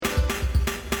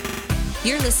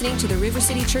You're listening to the River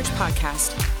City Church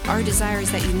podcast. Our desire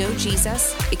is that you know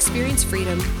Jesus, experience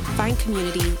freedom, find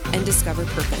community, and discover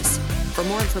purpose. For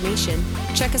more information,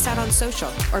 check us out on social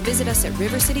or visit us at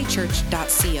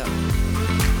rivercitychurch.co.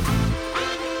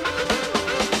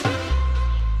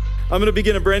 I'm going to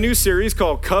begin a brand new series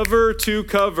called Cover to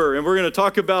Cover, and we're going to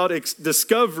talk about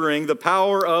discovering the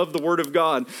power of the Word of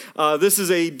God. This is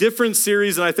a different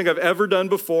series than I think I've ever done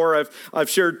before. I've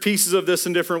shared pieces of this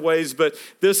in different ways, but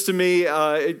this to me,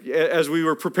 as we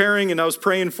were preparing and I was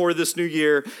praying for this new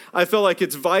year, I felt like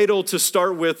it's vital to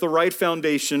start with the right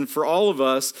foundation for all of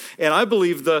us, and I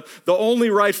believe the only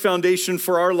right foundation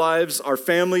for our lives, our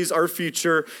families, our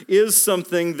future, is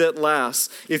something that lasts.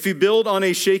 If you build on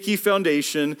a shaky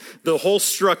foundation, the whole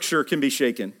structure can be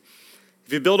shaken.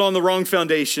 If you build on the wrong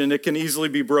foundation, it can easily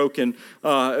be broken.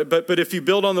 But if you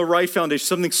build on the right foundation,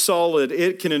 something solid,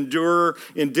 it can endure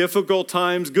in difficult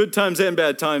times, good times and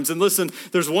bad times. And listen,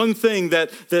 there's one thing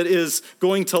that is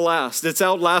going to last. It's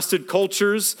outlasted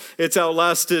cultures. It's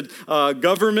outlasted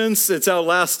governments. It's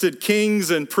outlasted kings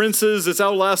and princes. It's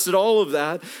outlasted all of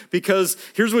that, because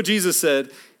here's what Jesus said: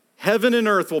 heaven and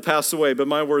earth will pass away, but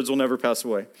my words will never pass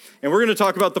away. And we're going to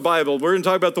talk about the Bible. We're going to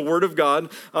talk about the Word of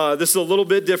God. This is a little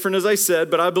bit different, as I said,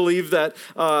 but I believe that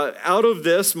out of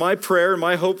this, my prayer,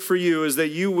 my hope for you is that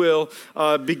you will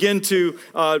begin to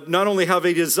not only have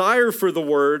a desire for the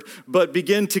Word, but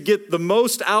begin to get the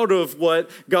most out of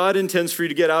what God intends for you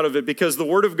to get out of it, because the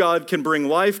Word of God can bring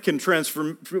life, can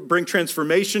bring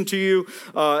transformation to you.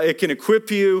 It can equip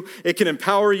you. It can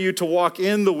empower you to walk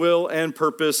in the will and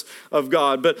purpose of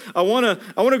God. But I want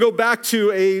to go back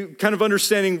to a kind of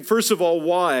understanding, first of all,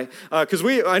 why. Because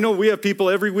I know we have people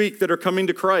every week that are coming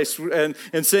to Christ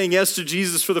and saying yes to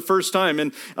Jesus for the first time.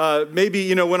 And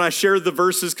maybe, when I share the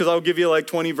verses, because I'll give you like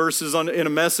 20 verses in a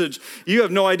message, you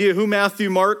have no idea who Matthew,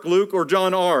 Mark, Luke, or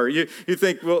John are. You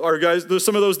think, well, are guys, there's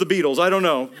some of those the Beatles. I don't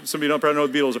know. Some of you don't probably know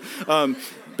the Beatles are.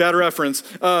 Bad reference.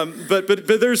 But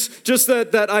there's just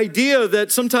that idea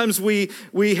that sometimes we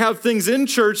have things in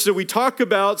church that we talk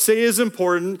about, say is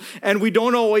important, and we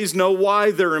don't always know why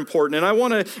they're important. And I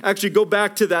want to actually go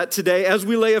back to that today as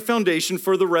we lay a foundation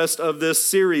for the rest of this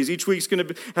series. Each week's going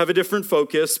to have a different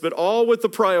focus, but all with the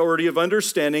priority of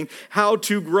understanding how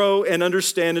to grow and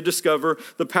understand and discover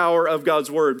the power of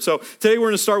God's Word. So today we're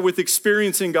going to start with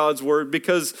experiencing God's Word,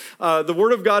 because the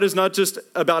Word of God is not just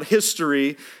about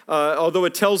history, although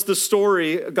it tells the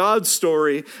story, God's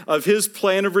story, of his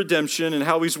plan of redemption and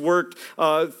how he's worked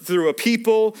through a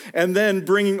people, and then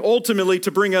ultimately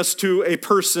to bring us to a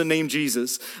person named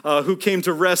Jesus, who came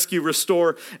to rescue,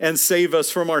 restore, and save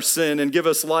us from our sin and give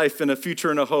us life and a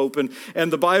future and a hope.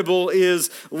 And the Bible is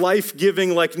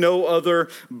life-giving like no other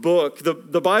book.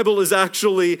 The Bible is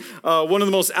actually one of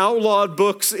the most outlawed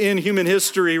books in human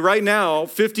history. Right now,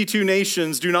 52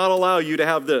 nations do not allow you to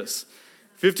have this.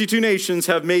 52 nations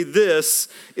have made this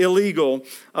illegal.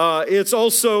 It's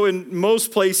also, in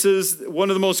most places,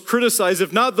 one of the most criticized,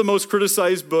 if not the most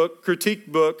criticized book, critiqued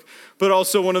book, but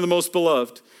also one of the most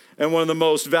beloved and one of the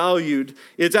most valued.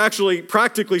 It's actually,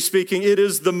 practically speaking, it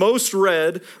is the most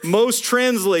read, most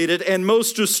translated, and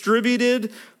most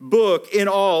distributed book in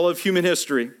all of human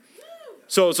history.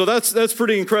 So that's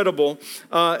pretty incredible.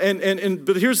 But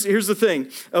here's the thing.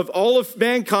 Of all of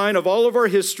mankind, of all of our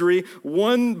history,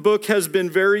 one book has been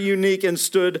very unique and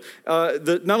stood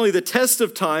not only the test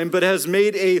of time, but has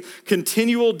made a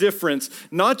continual difference,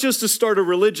 not just to start a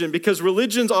religion, because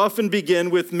religions often begin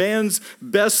with man's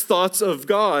best thoughts of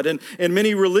God. And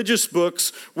many religious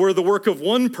books were the work of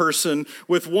one person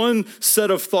with one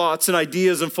set of thoughts and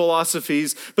ideas and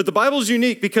philosophies. But the Bible is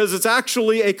unique because it's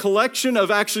actually a collection of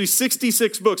 66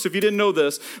 books, if you didn't know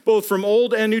this, both from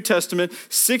Old and New Testament,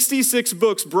 66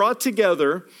 books brought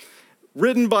together,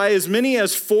 written by as many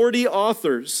as 40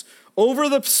 authors over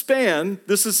the span,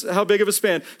 this is how big of a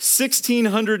span,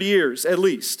 1,600 years at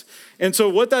least. And so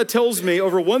what that tells me,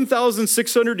 over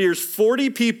 1,600 years,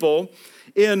 40 people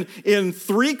in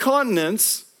 3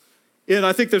 continents, and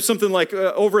I think there's something like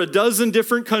over a dozen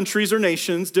different countries or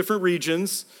nations, different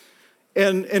regions,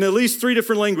 and at least 3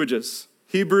 different languages: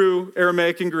 Hebrew,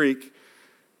 Aramaic, and Greek.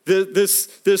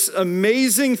 This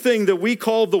amazing thing that we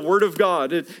call the Word of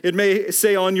God. It may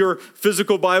say on your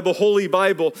physical Bible, Holy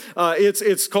Bible.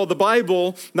 It's called the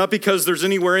Bible, not because there's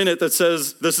anywhere in it that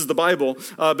says this is the Bible,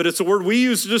 but it's a word we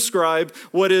use to describe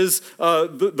what is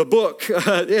the book.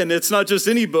 And it's not just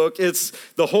any book, it's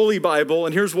the Holy Bible.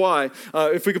 And here's why.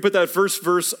 If we could put that first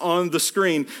verse on the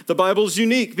screen. The Bible is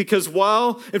unique because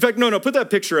put that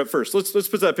picture up first. Let's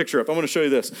put that picture up. I want to show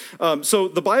you this. So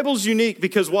the Bible's unique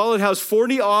because while it has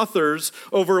 40 authors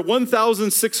over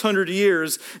 1,600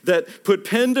 years that put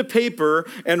pen to paper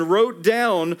and wrote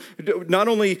down not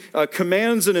only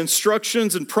commands and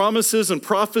instructions and promises and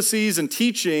prophecies and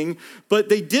teaching, but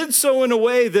they did so in a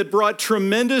way that brought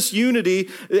tremendous unity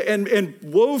and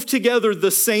wove together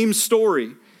the same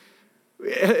story.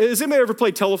 Has anybody ever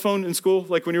played telephone in school?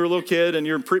 Like when you were a little kid and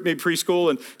you're maybe preschool,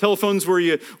 and telephones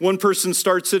where one person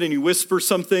starts it and you whisper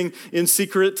something in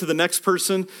secret to the next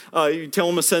person. You tell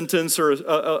them a sentence or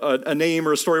a name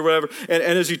or a story or whatever. And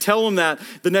as you tell them that,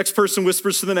 the next person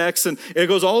whispers to the next, and it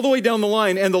goes all the way down the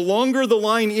line. And the longer the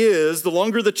line is, the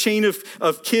longer the chain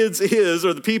of kids is,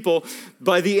 or the people,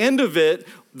 by the end of it,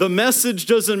 the message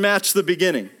doesn't match the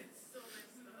beginning.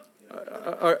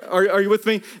 Are you with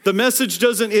me? The message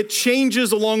doesn't, it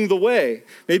changes along the way.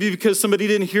 Maybe because somebody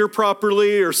didn't hear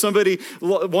properly or somebody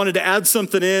wanted to add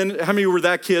something in. How many of you were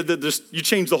that kid that just, you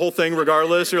changed the whole thing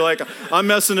regardless? You're like, I'm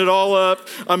messing it all up.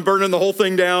 I'm burning the whole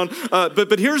thing down.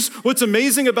 But here's what's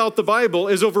amazing about the Bible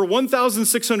is over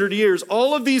 1,600 years,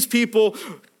 all of these people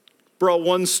brought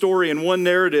one story and one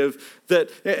narrative that,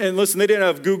 and listen, they didn't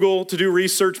have Google to do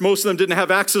research. Most of them didn't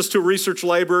have access to a research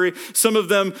library. Some of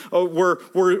them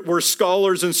were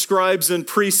scholars and scribes and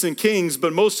priests and kings,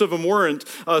 but most of them weren't.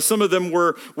 Some of them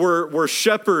were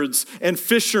shepherds and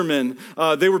fishermen.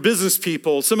 They were business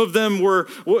people. Some of them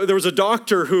there was a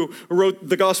doctor who wrote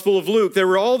the Gospel of Luke. There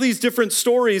were all these different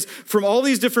stories from all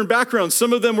these different backgrounds.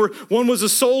 Some of them one was a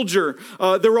soldier.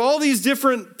 There were all these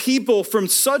different people from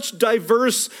such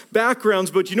diverse backgrounds,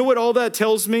 but you know what all that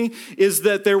tells me? Is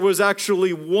that there was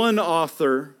actually one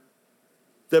author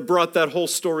that brought that whole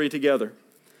story together.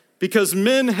 Because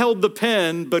men held the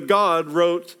pen, but God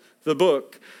wrote the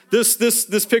book.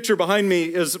 This picture behind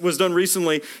me was done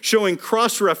recently showing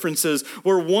cross-references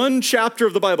where one chapter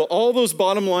of the Bible, all those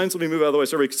bottom lines, let me move out of the way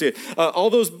so everybody can see it. All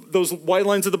those white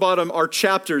lines at the bottom are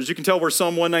chapters. You can tell where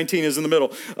Psalm 119 is in the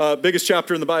middle, biggest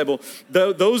chapter in the Bible.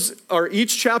 Those are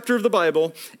each chapter of the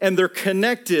Bible, and they're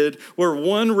connected where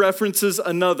one references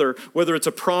another, whether it's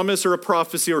a promise or a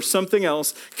prophecy or something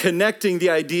else, connecting the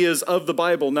ideas of the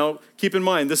Bible. Now, keep in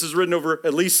mind, this is written over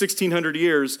at least 1,600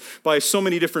 years by so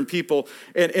many different people,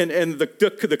 and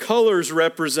the colors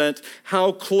represent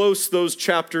how close those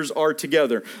chapters are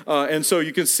together. And so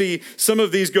you can see some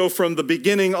of these go from the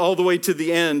beginning all the way to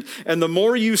the end. And the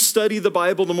more you study the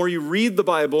Bible, the more you read the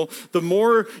Bible, the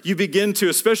more you begin to,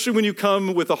 especially when you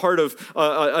come with a heart of,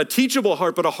 a teachable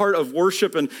heart, but a heart of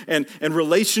worship and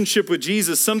relationship with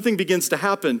Jesus, something begins to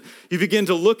happen. You begin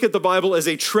to look at the Bible as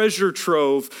a treasure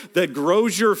trove that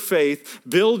grows your faith,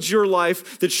 builds your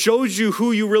life, that shows you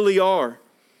who you really are,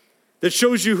 that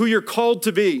shows you who you're called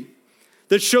to be,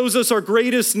 that shows us our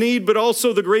greatest need, but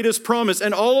also the greatest promise.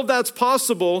 And all of that's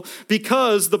possible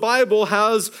because the Bible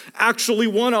has actually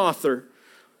one author.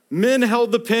 Men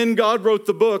held the pen, God wrote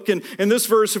the book. And in this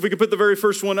verse, if we could put the very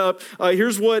first one up,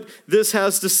 here's what this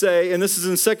has to say. And this is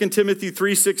in 2 Timothy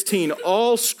 3:16.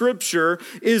 All scripture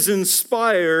is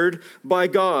inspired by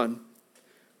God.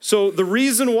 So the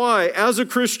reason why, as a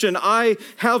Christian, I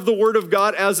have the Word of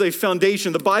God as a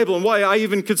foundation, the Bible, and why I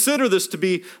even consider this to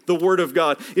be the Word of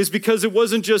God, is because it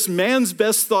wasn't just man's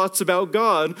best thoughts about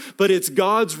God, but it's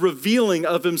God's revealing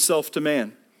of himself to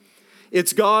man.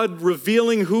 It's God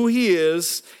revealing who he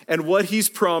is and what he's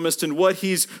promised and what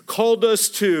he's called us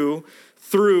to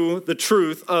through the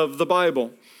truth of the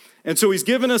Bible. And so he's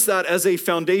given us that as a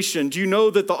foundation. Do you know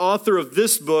that the author of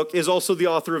this book is also the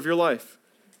author of your life?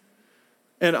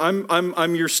 And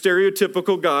I'm your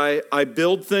stereotypical guy. I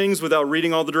build things without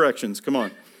reading all the directions. Come on.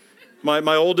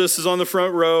 My oldest is on the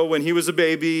front row. When he was a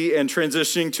baby and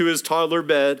transitioning to his toddler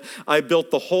bed, I built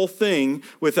the whole thing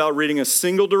without reading a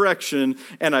single direction,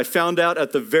 and I found out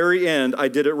at the very end I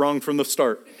did it wrong from the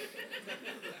start.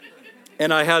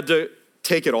 And I had to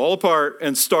take it all apart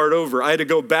and start over. I had to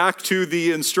go back to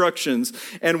the instructions.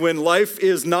 And when life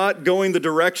is not going the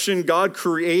direction God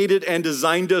created and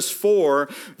designed us for,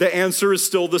 the answer is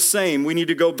still the same. We need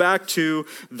to go back to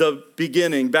the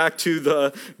beginning, back to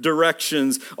the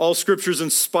directions. All scripture is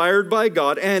inspired by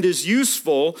God and is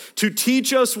useful to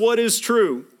teach us what is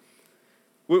true.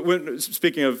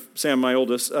 Speaking of Sam, my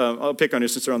oldest, I'll pick on you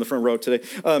since they're on the front row today.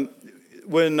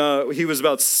 When he was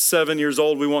about 7 years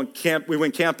old, we went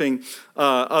camping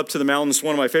up to the mountains,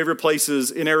 one of my favorite places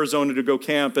in Arizona to go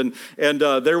camp. And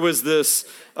there was this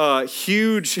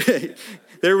huge,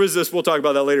 we'll talk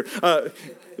about that later.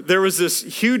 there was this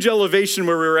huge elevation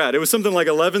where we were at. It was something like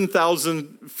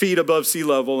 11,000 feet above sea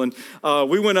level. And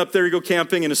we went up there to go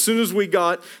camping. And as soon as we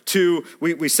got to,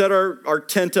 we set our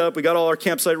tent up, we got all our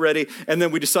campsite ready. And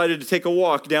then we decided to take a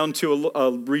walk down to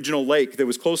a regional lake that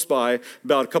was close by,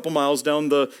 about a couple miles down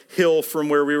the hill from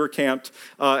where we were camped.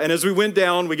 And as we went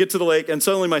down, we get to the lake, and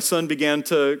suddenly my son began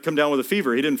to come down with a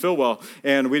fever. He didn't feel well.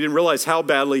 And we didn't realize how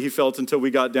badly he felt until we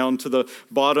got down to the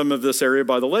bottom of this area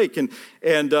by the lake. And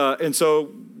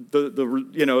so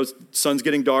the sun's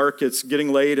getting dark, it's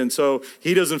getting late, and so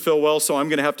he doesn't feel well, so I'm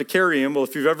going to have to carry him. Well,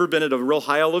 if you've ever been at a real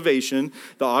high elevation,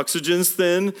 the oxygen's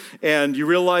thin, and you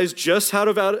realize just how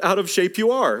out of shape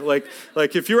you are. Like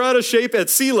if you're out of shape at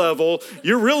sea level,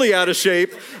 you're really out of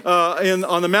shape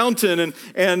on the mountain.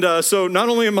 And so not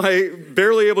only am I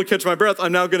barely able to catch my breath,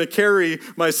 I'm now going to carry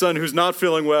my son who's not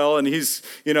feeling well, and he's,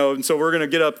 and so we're going to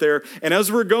get up there. And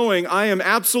as we're going, I am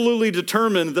absolutely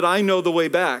determined that I know the way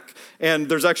back. And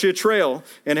there's actually a trail,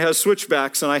 and it has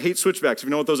switchbacks, and I hate switchbacks. If you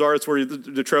know what those are, it's where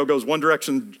the trail goes one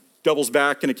direction, doubles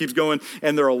back, and it keeps going,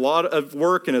 and they're a lot of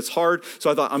work, and it's hard. So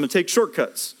I thought, I'm going to take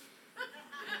shortcuts.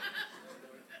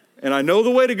 And I know the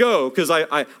way to go because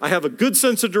I have a good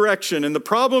sense of direction. And the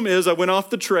problem is I went off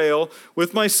the trail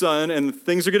with my son, and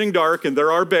things are getting dark, and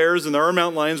there are bears and there are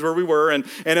mountain lions where we were. And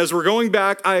as we're going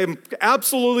back, I am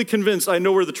absolutely convinced I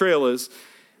know where the trail is,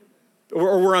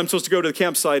 or where I'm supposed to go to the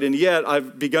campsite, and yet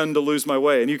I've begun to lose my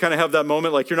way. And you kind of have that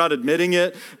moment like you're not admitting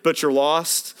it, but you're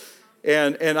lost.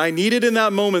 And I needed in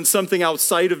that moment something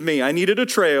outside of me. I needed a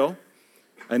trail.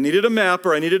 I needed a map,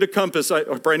 or I needed a compass,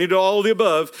 or I needed all of the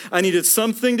above. I needed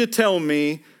something to tell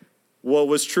me what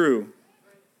was true,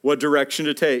 what direction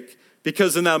to take.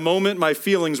 Because in that moment, my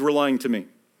feelings were lying to me.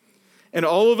 And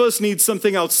all of us need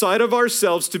something outside of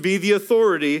ourselves to be the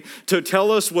authority to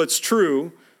tell us what's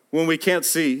true when we can't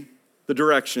see the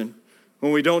direction,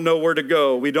 when we don't know where to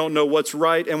go, we don't know what's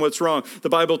right and what's wrong. The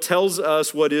Bible tells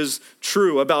us what is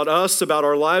true about us, about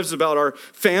our lives, about our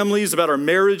families, about our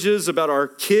marriages, about our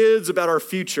kids, about our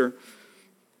future.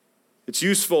 It's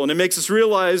useful, and it makes us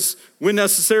realize, when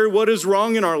necessary, what is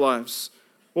wrong in our lives.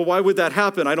 Well, why would that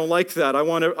happen? I don't like that. I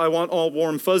want all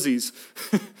warm fuzzies.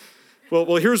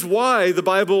 Well, here's why the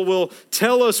Bible will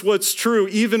tell us what's true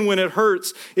even when it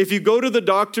hurts. If you go to the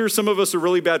doctor, some of us are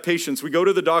really bad patients. We go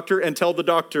to the doctor and tell the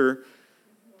doctor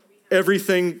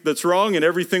everything that's wrong and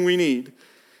everything we need,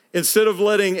 instead of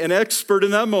letting an expert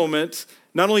in that moment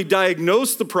not only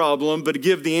diagnose the problem, but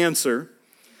give the answer.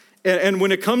 And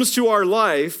when it comes to our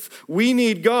life, we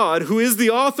need God, who is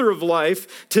the author of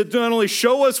life, to not only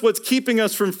show us what's keeping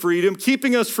us from freedom,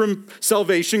 keeping us from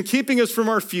salvation, keeping us from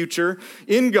our future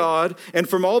in God and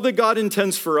from all that God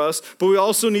intends for us, but we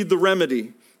also need the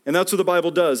remedy. And that's what the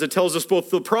Bible does. It tells us both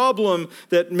the problem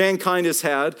that mankind has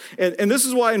had, and this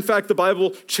is why, in fact, the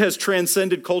Bible has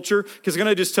transcended culture, because can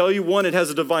I just tell you, one, it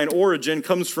has a divine origin,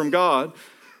 comes from God.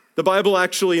 The Bible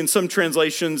actually, in some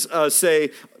translations,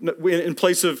 say, in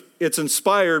place of it's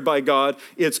inspired by God,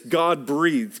 it's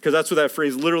God-breathed, because that's what that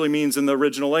phrase literally means in the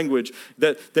original language,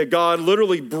 that God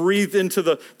literally breathed into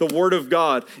the Word of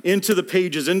God, into the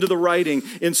pages, into the writing,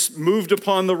 and moved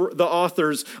upon the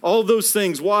authors, all of those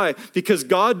things. Why? Because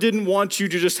God didn't want you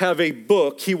to just have a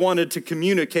book. He wanted to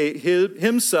communicate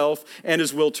himself and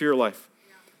his will to your life.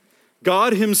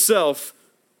 God himself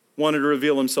wanted to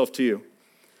reveal himself to you.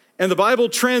 And the Bible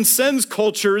transcends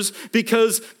cultures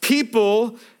because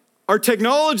our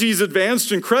technology's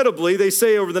advanced incredibly. They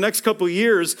say over the next couple of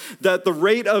years that the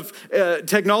rate of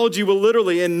technology will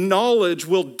literally, and knowledge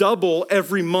will double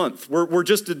every month. We're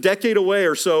just a decade away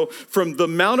or so from the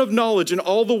amount of knowledge in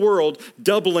all the world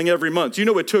doubling every month. You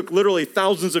know, it took literally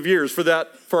thousands of years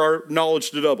for our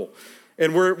knowledge to double.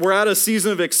 And we're at a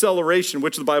season of acceleration,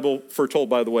 which the Bible foretold,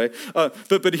 by the way.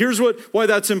 But here's why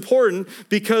that's important,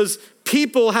 because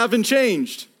people haven't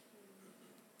changed.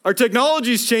 Our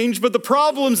technology's changed, but the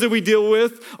problems that we deal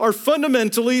with are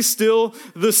fundamentally still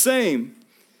the same.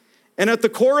 And at the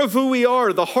core of who we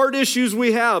are, the heart issues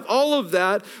we have, all of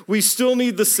that, we still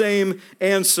need the same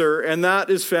answer, and that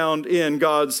is found in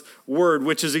God's Word,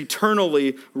 which is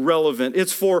eternally relevant.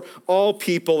 It's for all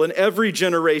people in every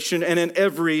generation and in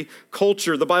every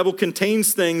culture. The Bible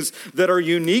contains things that are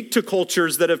unique to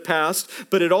cultures that have passed,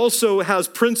 but it also has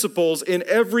principles in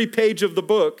every page of the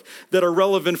book that are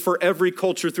relevant for every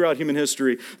culture throughout human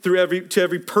history, to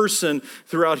every person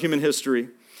throughout human history.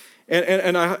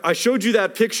 And I showed you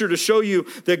that picture to show you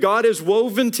that God has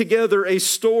woven together a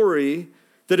story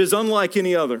that is unlike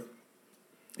any other.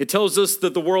 It tells us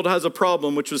that the world has a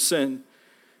problem, which was sin,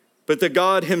 but that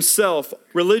God himself,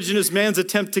 religion is man's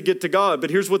attempt to get to God. But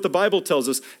here's what the Bible tells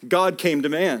us: God came to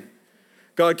man.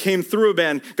 God came through a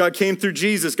man. God came through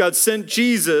Jesus. God sent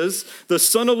Jesus, the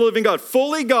Son of the living God,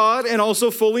 fully God and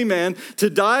also fully man, to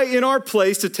die in our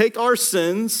place, to take our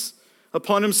sins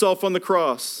upon himself on the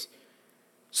cross,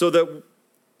 so that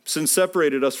sin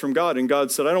separated us from God. And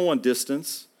God said, I don't want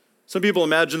distance. Some people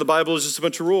imagine the Bible is just a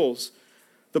bunch of rules.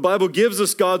 The Bible gives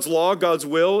us God's law, God's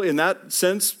will, in that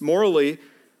sense, morally,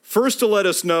 first to let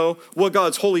us know what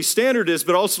God's holy standard is,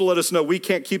 but also to let us know we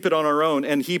can't keep it on our own,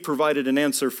 and he provided an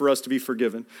answer for us to be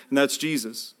forgiven, and that's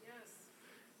Jesus.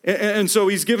 Yes. And so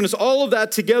he's given us all of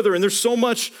that together, and there's so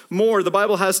much more the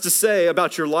Bible has to say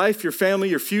about your life, your family,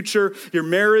 your future, your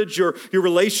marriage, your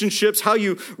relationships, how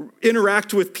you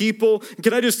interact with people.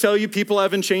 Can I just tell you, people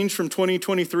haven't changed from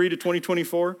 2023 to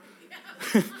 2024?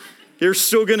 You're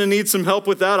still going to need some help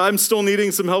with that. I'm still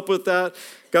needing some help with that.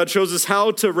 God shows us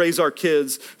how to raise our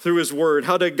kids through his word,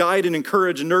 how to guide and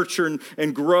encourage and nurture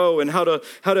and grow, and how to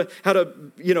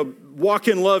walk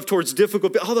in love towards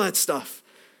difficult, all that stuff.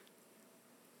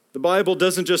 The Bible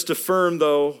doesn't just affirm,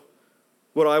 though,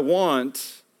 what I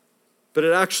want, but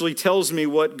it actually tells me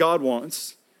what God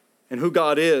wants and who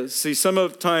God is. See,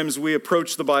 sometimes we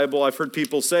approach the Bible, I've heard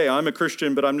people say, I'm a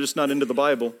Christian, but I'm just not into the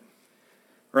Bible.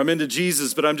 Or I'm into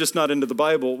Jesus, but I'm just not into the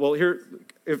Bible. Well, here,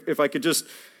 if I could just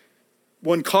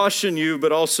one caution you,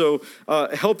 but also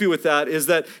help you with that, is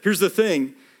that here's the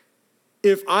thing.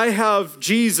 If I have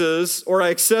Jesus, or I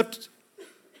accept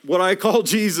what I call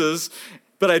Jesus,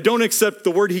 but I don't accept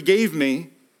the word he gave me,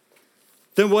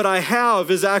 then what I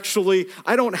have is actually,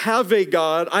 I don't have a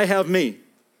God, I have me.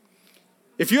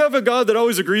 If you have a God that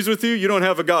always agrees with you, you don't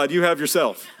have a God, you have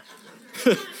yourself.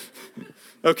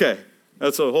 Okay,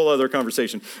 that's a whole other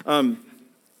conversation.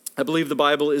 I believe the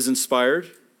Bible is inspired.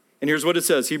 And here's what it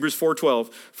says, Hebrews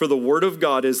 4:12, for the word of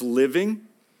God is living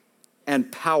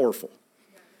and powerful.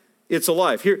 It's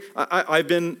alive. Here, I've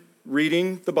been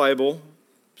reading the Bible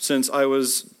since I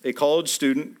was a college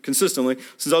student, consistently.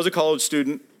 Since I was a college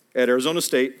student at Arizona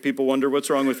State. People wonder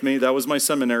what's wrong with me. That was my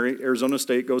seminary, Arizona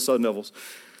State, go Sun Devils.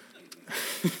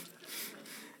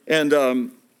 And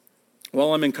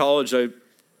while I'm in college,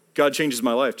 God changes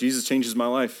my life. Jesus changes my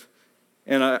life.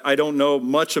 And I don't know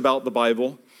much about the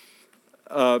Bible.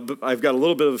 But I've got a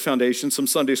little bit of a foundation, some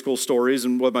Sunday school stories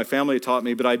and what my family taught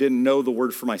me, but I didn't know the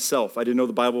word for myself. I didn't know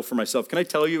the Bible for myself. Can I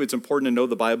tell you it's important to know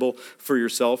the Bible for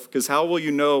yourself? Because how will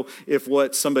you know if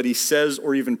what somebody says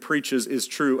or even preaches is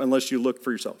true unless you look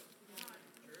for yourself?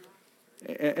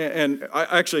 And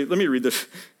actually, let me read this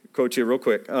quote to you real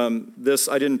quick. This,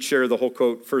 I didn't share the whole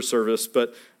quote first service,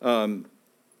 but let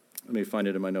me find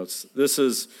it in my notes.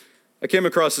 I came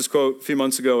across this quote a few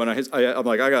months ago, and I'm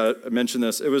like, I got to mention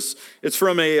this. It's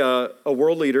from a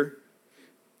world leader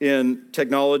in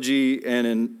technology and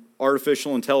in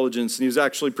artificial intelligence, and he was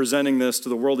actually presenting this to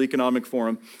the World Economic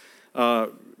Forum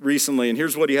recently. And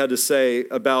here's what he had to say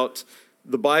about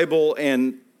the Bible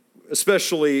and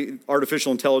especially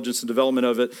artificial intelligence and development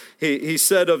of it. He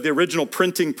said of the original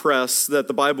printing press that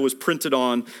the Bible was printed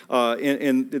on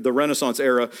in the Renaissance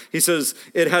era, he says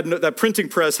that printing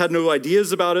press had no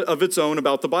ideas of its own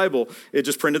about the Bible. It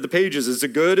just printed the pages. Is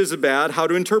it good? Is it bad? How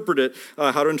to interpret it?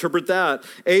 How to interpret that?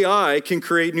 AI can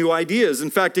create new ideas. In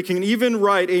fact, it can even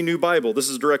write a new Bible. This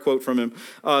is a direct quote from him.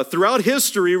 Throughout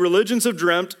history, religions have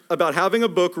dreamt about having a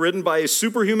book written by a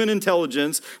superhuman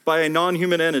intelligence by a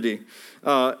non-human entity.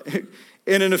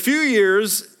 And in a few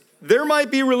years, there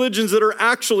might be religions that are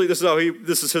actually, this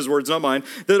is his words, not mine,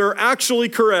 that are actually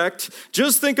correct.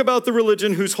 Just think about the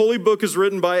religion whose holy book is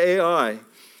written by AI.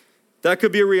 That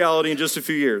could be a reality in just a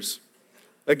few years.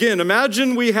 Again,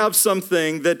 imagine we have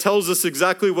something that tells us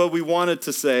exactly what we want it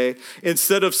to say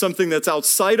instead of something that's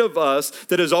outside of us,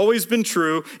 that has always been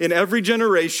true in every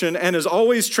generation and has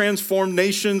always transformed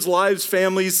nations, lives,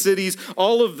 families, cities,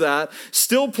 all of that,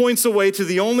 still points away to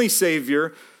the only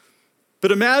Savior.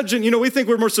 But imagine, we think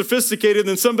we're more sophisticated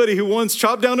than somebody who once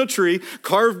chopped down a tree,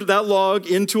 carved that log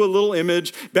into a little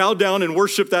image, bowed down and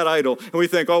worshiped that idol. And we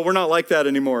think, we're not like that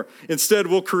anymore. Instead,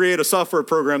 we'll create a software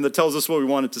program that tells us what we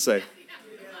want it to say.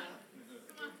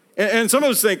 And some of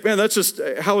us think, man, that's just,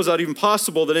 how is that even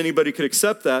possible that anybody could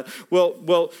accept that?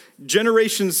 Well,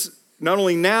 generations, not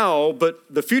only now, but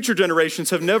the future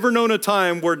generations have never known a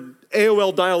time where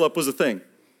AOL dial-up was a thing.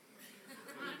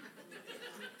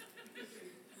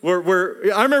 I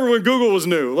remember when Google was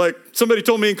new. Like, somebody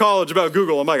told me in college about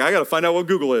Google. I'm like, I got to find out what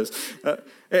Google is.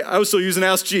 I was still using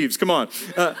Ask Jeeves. Come on.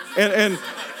 And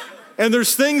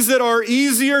there's things that are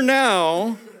easier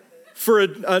now for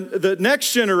the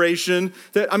next generation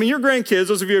that, your grandkids,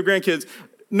 those of you who have grandkids,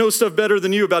 know stuff better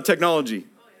than you about technology.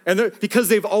 And because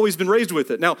they've always been raised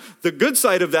with it. Now, the good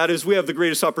side of that is we have the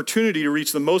greatest opportunity to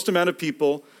reach the most amount of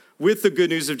people with the good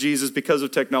news of Jesus because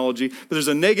of technology, but there's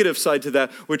a negative side to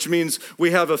that, which means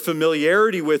we have a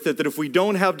familiarity with it that if we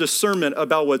don't have discernment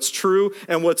about what's true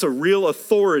and what's a real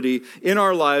authority in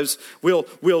our lives, we'll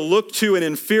look to an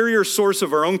inferior source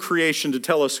of our own creation to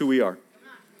tell us who we are.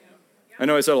 I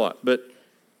know I said a lot, but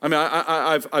I mean,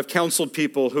 I've counseled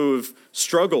people who have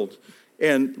struggled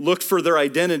and looked for their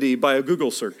identity by a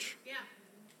Google search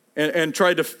and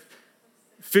tried to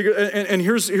figure, and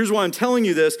here's why I'm telling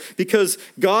you this, because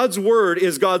God's word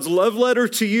is God's love letter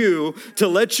to you to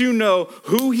let you know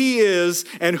who he is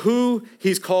and who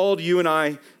he's called you and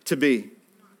I to be.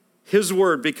 His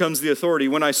word becomes the authority.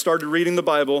 When I started reading the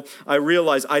Bible, I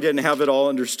realized I didn't have it all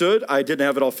understood. I didn't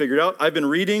have it all figured out. I've been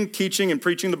reading, teaching, and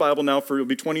preaching the Bible now for, it'll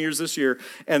be 20 years this year,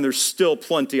 and there's still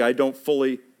plenty I don't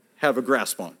fully have a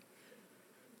grasp on.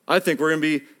 I think we're going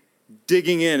to be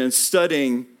digging in and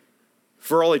studying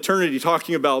for all eternity,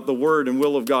 talking about the word and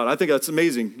will of God. I think that's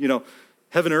amazing. You know,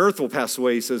 heaven and earth will pass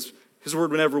away, he says. His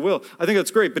word never will. I think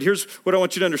that's great. But here's what I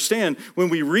want you to understand. When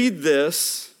we read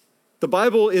this, the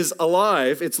Bible is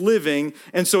alive, it's living,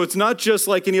 and so it's not just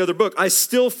like any other book. I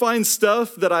still find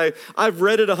stuff that I've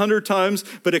read it 100 times,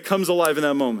 but it comes alive in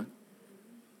that moment.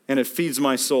 And it feeds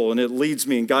my soul, and it leads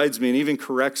me and guides me and even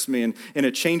corrects me, and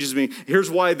it changes me.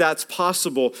 Here's why that's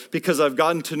possible, because I've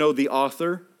gotten to know the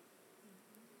author,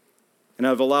 and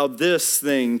I've allowed this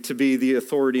thing to be the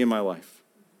authority in my life.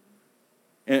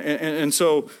 And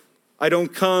so I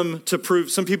don't come to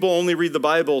prove, some people only read the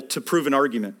Bible to prove an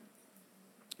argument,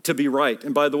 to be right.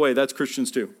 And by the way, that's Christians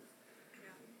too.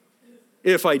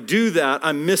 If I do that,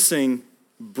 I'm missing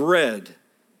bread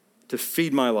to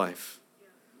feed my life.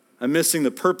 I'm missing the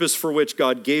purpose for which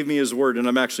God gave me his word, and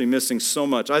I'm actually missing so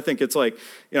much. I think it's like,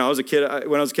 you know, when I was a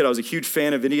kid, I was a huge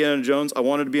fan of Indiana Jones. I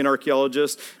wanted to be an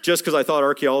archaeologist just because I thought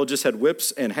archaeologists had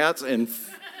whips and hats and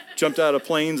jumped out of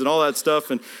planes and all that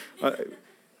stuff. And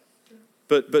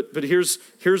but here's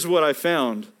what I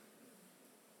found.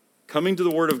 Coming to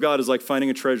the word of God is like finding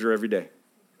a treasure every day.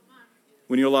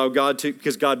 When you allow God to,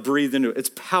 because God breathed into it. It's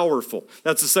powerful.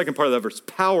 That's the second part of that verse,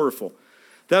 powerful.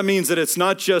 That means that it's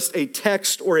not just a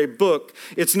text or a book.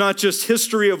 It's not just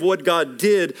history of what God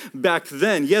did back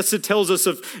then. Yes, it tells us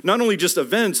of not only just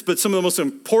events, but some of the most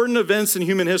important events in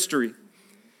human history.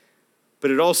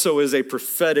 But it also is a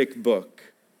prophetic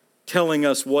book telling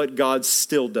us what God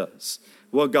still does,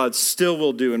 what God still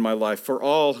will do in my life for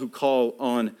all who call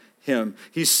on him.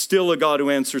 He's still a God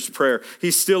who answers prayer.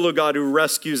 He's still a God who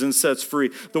rescues and sets free.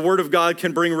 The word of God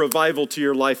can bring revival to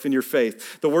your life and your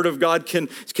faith. The word of God can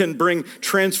bring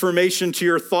transformation to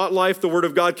your thought life. The word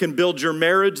of God can build your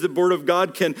marriage. The word of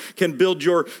God can build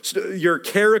your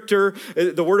character.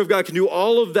 The word of God can do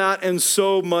all of that and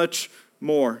so much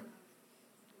more.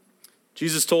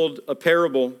 Jesus told a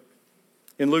parable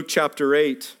in Luke chapter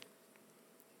 8.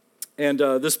 And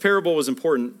this parable was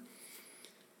important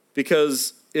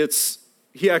because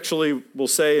he actually will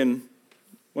say in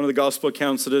one of the gospel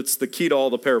accounts that it's the key to all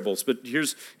the parables. But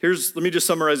here's let me just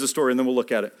summarize the story and then we'll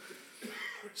look at it.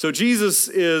 So Jesus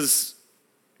is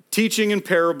teaching in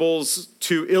parables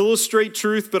to illustrate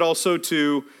truth, but also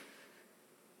to,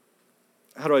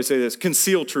 how do I say this,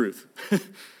 conceal truth.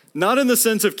 Not in the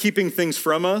sense of keeping things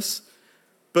from us,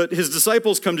 but his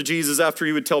disciples come to Jesus after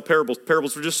he would tell parables.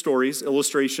 Parables were just stories,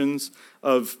 illustrations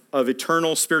of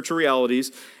eternal spiritual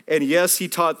realities. And yes, he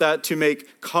taught that to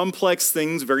make complex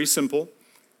things very simple.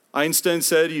 Einstein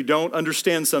said you don't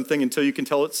understand something until you can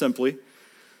tell it simply.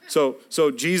 So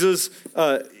Jesus,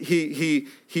 he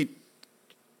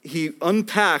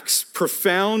unpacks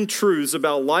profound truths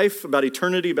about life, about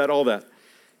eternity, about all that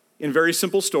in very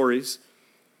simple stories.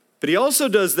 But he also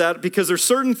does that because there's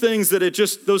certain things that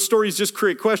those stories just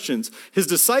create questions. His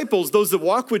disciples, those that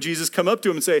walk with Jesus, come up to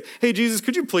him and say, "Hey, Jesus,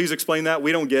 could you please explain that?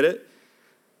 We don't get it."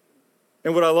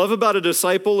 And what I love about a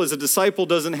disciple is a disciple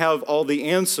doesn't have all the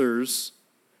answers.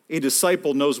 A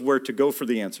disciple knows where to go for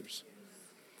the answers.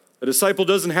 A disciple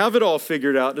doesn't have it all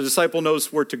figured out. A disciple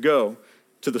knows where to go,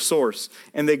 to the source.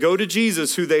 And they go to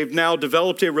Jesus, who they've now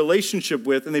developed a relationship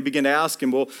with, and they begin to ask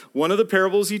him. Well, one of the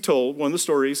parables he told, one of the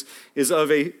stories, is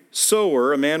of a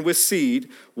sower, a man with seed,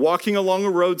 walking along a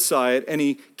roadside, and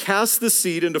he casts the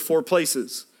seed into 4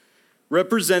 places,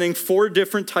 representing 4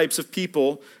 different types of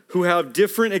people who have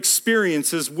different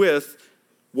experiences with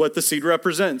what the seed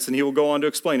represents. And he will go on to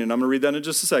explain it. I'm going to read that in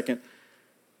just a second.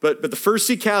 But the first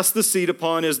he casts the seed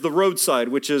upon is the roadside,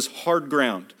 which is hard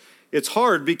ground. It's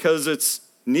hard because it's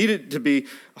needed to be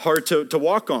hard to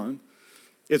walk on.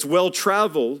 It's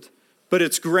well-traveled, but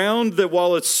it's ground that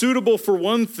while it's suitable for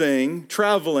one thing,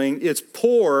 traveling, it's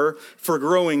poor for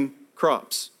growing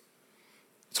crops.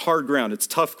 It's hard ground. It's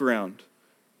tough ground.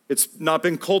 It's not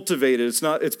been cultivated.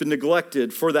 It's been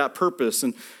neglected for that purpose.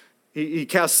 And he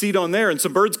casts seed on there, and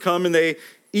some birds come and they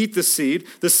eat the seed.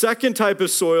 The second type of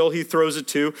soil he throws it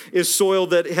to is soil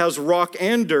that has rock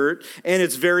and dirt, and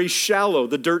it's very shallow.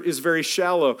 The dirt is very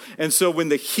shallow. And so when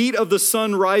the heat of the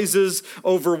sun rises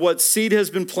over what seed has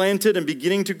been planted and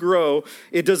beginning to grow,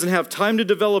 it doesn't have time to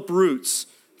develop roots.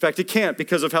 In fact, it can't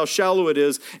because of how shallow it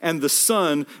is, and the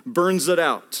sun burns it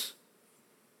out.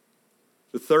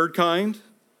 The third kind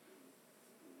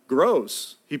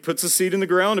grows. He puts the seed in the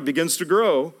ground, it begins to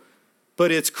grow,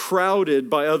 but it's crowded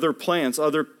by other plants,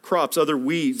 other crops, other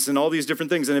weeds, and all these different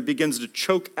things, and it begins to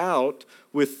choke out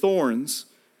with thorns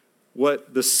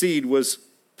what the seed was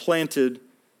planted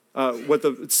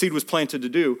to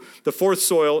do. The fourth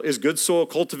soil is good soil,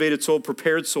 cultivated soil,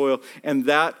 prepared soil, and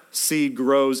that seed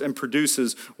grows and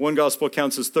produces. One gospel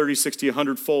account says 30, 60,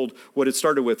 100-fold what it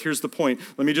started with. Here's the point.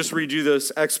 Let me just read you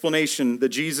this explanation that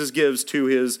Jesus gives to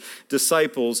his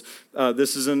disciples.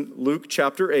 This is in Luke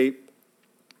chapter 8.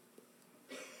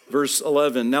 Verse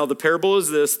 11, now the parable is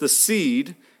this: the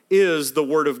seed is the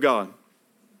word of God.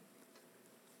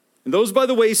 And those by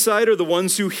the wayside are the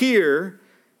ones who hear,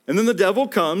 and then the devil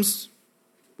comes,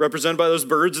 represented by those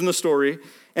birds in the story,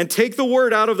 and take the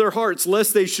word out of their hearts,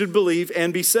 lest they should believe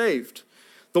and be saved.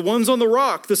 The ones on the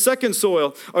rock, the second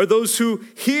soil, are those who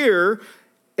hear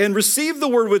and receive the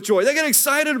word with joy. They get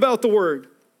excited about the word.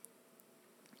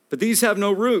 But these have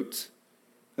no root,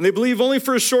 and they believe only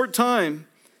for a short time.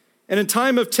 And in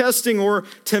time of testing or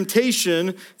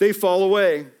temptation, they fall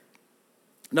away.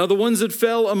 Now the ones that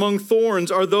fell among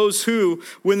thorns are those who,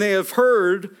 when they have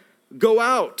heard, go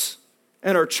out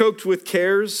and are choked with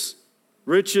cares,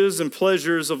 riches, and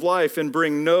pleasures of life, and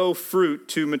bring no fruit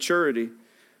to maturity.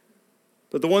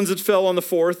 But the ones that fell on the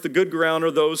fourth, the good ground,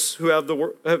 are those who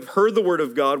have heard the word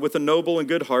of God with a noble and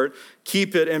good heart,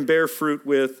 keep it, and bear fruit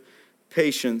with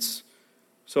patience.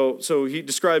 So he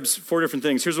describes four different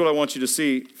things. Here's what I want you to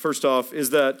see. First off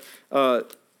is that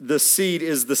the seed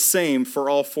is the same for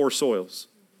all four soils.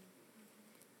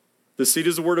 The seed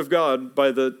is the word of God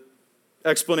by the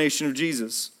explanation of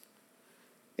Jesus.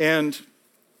 And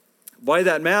why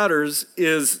that matters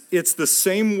is it's the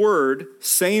same word,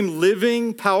 same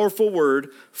living, powerful word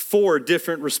for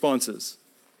different responses.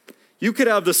 You could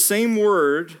have the same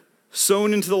word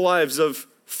sown into the lives of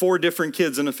four different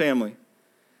kids in a family.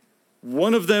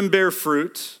 One of them bear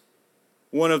fruit,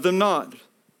 one of them not.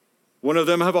 One of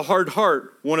them have a hard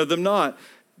heart, one of them not.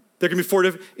 There can be four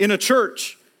different. In a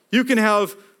church, you can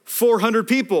have 400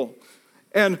 people,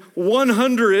 and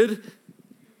 100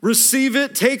 receive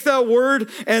it, take that word,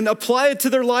 and apply it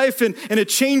to their life, and it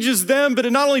changes them, but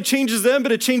it not only changes them,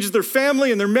 but it changes their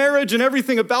family and their marriage and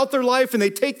everything about their life, and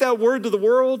they take that word to the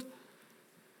world.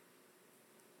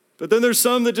 But then there's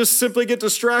some that just simply get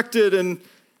distracted, and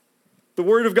the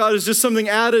word of God is just something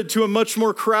added to a much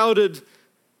more crowded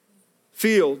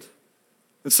field.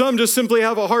 And some just simply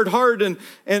have a hard heart and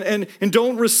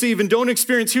don't receive and don't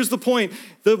experience. Here's the point.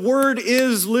 The word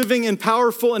is living and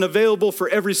powerful and available for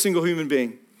every single human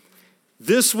being.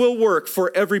 This will work for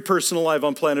every person alive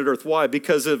on planet Earth. Why?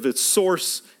 Because of its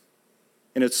source,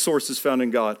 and its source is found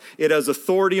in God. It has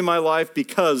authority in my life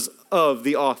because of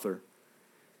the author.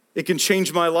 It can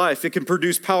change my life. It can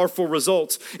produce powerful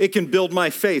results. It can build my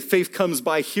faith. Faith comes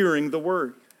by hearing the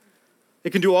word.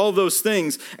 It can do all those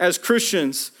things. As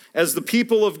Christians, as the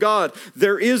people of God,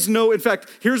 there is no, in fact,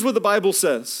 here's what the Bible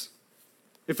says.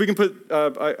 If we can put,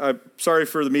 I'm sorry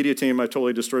for the media team, I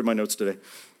totally destroyed my notes today.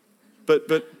 But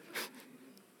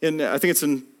I think it's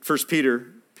in 1 Peter,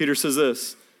 Peter says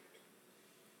this: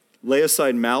 lay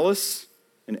aside malice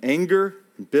and anger,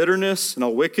 bitterness and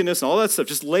all wickedness and all that stuff.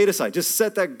 Just lay it aside. Just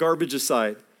set that garbage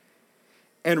aside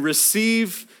and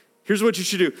receive. Here's what you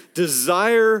should do.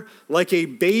 Desire like a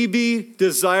baby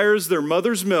desires their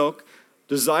mother's milk,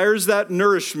 desires that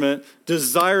nourishment,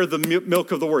 desire the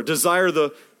milk of the word, desire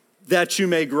that you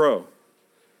may grow.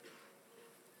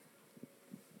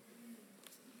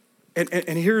 And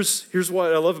here's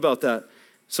what I love about that.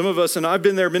 Some of us, and I've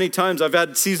been there many times, I've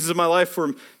had seasons of my life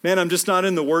where, man, I'm just not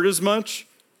in the word as much.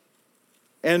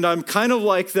 And I'm kind of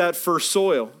like that first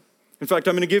soil. In fact,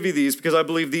 I'm going to give you these because I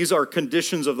believe these are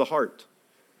conditions of the heart.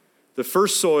 The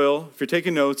first soil, if you're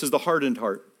taking notes, is the hardened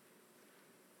heart.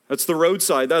 That's the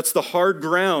roadside. That's the hard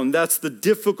ground. That's the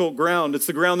difficult ground. It's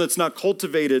the ground that's not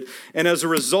cultivated. And as a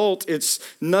result, it's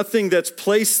nothing that's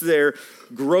placed there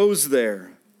grows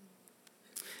there.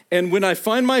 And when I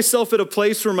find myself at a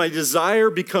place where my desire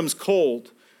becomes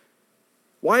cold,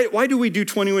 why do we do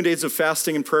 21 days of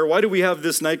fasting and prayer? Why do we have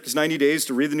this 90 days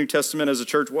to read the New Testament as a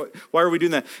church? Why are we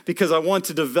doing that? Because I want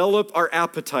to develop our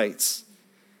appetites.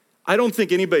 I don't think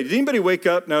did anybody wake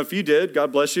up? Now, if you did,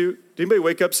 God bless you. Did anybody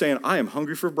wake up saying, I am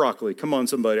hungry for broccoli? Come on,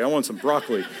 somebody. I want some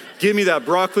broccoli. Give me that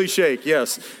broccoli shake.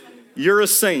 Yes, you're a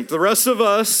saint. The rest of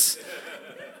us,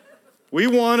 we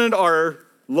wanted our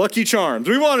Lucky Charms.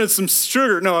 We wanted some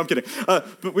sugar. No, I'm kidding.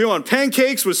 But we want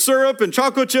pancakes with syrup and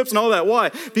chocolate chips and all that.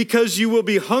 Why? Because you will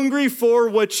be hungry for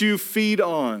what you feed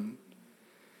on.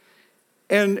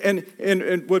 And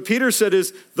what Peter said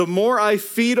is, the more I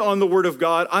feed on the word of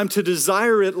God, I'm to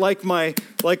desire it like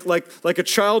a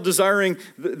child desiring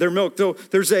their milk. Though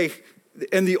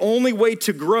and the only way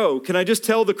to grow, can I just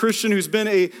tell the Christian who's been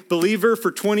a believer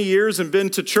for 20 years and been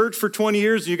to church for 20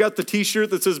 years, and you got the t-shirt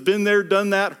that says, been there, done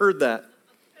that, heard that.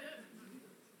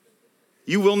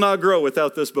 You will not grow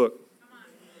without this book.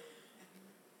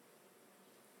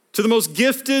 To the most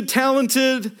gifted,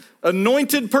 talented,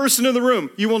 anointed person in the room,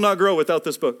 you will not grow without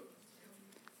this book.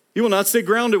 You will not stay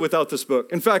grounded without this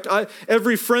book. In fact,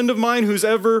 every friend of mine who's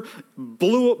ever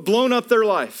blown up their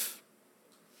life,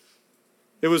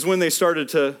 it was when they started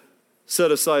to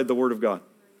set aside the Word of God.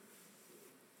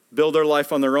 Build their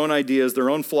life on their own ideas, their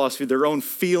own philosophy, their own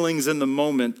feelings in the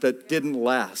moment that didn't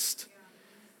last.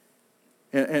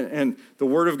 And the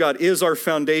Word of God is our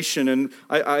foundation. And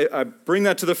I bring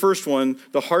that to the first one,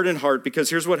 the hardened heart, because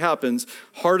here's what happens.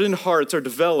 Hardened hearts are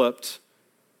developed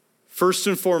first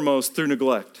and foremost through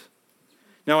neglect.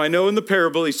 Now, I know in the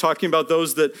parable, he's talking about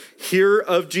those that hear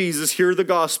of Jesus, hear the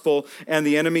gospel, and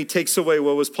the enemy takes away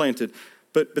what was planted.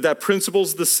 But that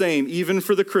principle's the same, even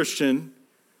for the Christian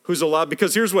who's allowed,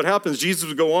 because here's what happens. Jesus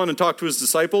would go on and talk to his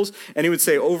disciples, and he would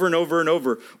say over and over and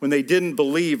over, when they didn't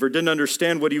believe or didn't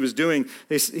understand what he was doing,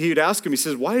 he would ask them, he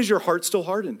says, why is your heart still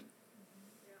hardened?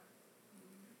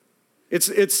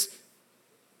 It's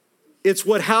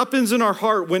what happens in our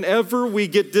heart whenever we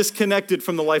get disconnected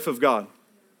from the life of God.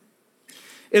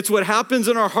 It's what happens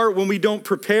in our heart when we don't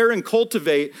prepare and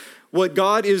cultivate what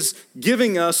God is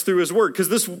giving us through his word. Because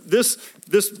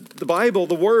the Bible,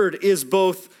 the word, is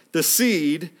both the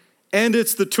seed and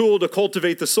it's the tool to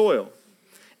cultivate the soil.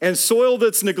 And soil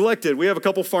that's neglected, we have a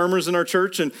couple farmers in our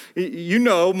church, and you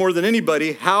know more than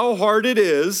anybody how hard it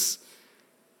is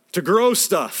to grow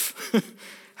stuff.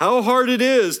 How hard it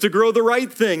is to grow the right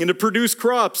thing and to produce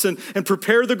crops and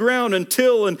prepare the ground and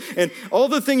till and all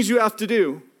the things you have to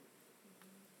do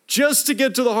just to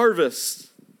get to the harvest.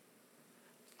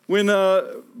 When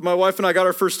my wife and I got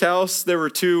our first house, there were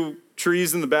 2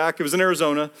 trees in the back. It was in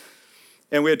Arizona.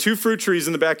 And we had 2 fruit trees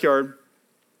in the backyard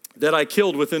that I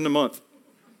killed within a month.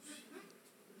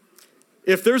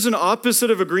 If there's an opposite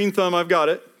of a green thumb, I've got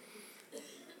it.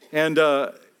 And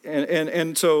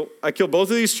so I killed both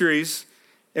of these trees,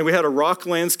 and we had a rock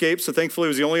landscape. So thankfully,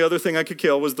 it was the only other thing I could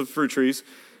kill was the fruit trees,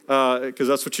 because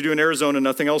that's what you do in Arizona.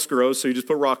 Nothing else grows, so you just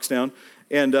put rocks down.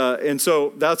 And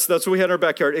so that's what we had in our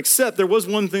backyard. Except there was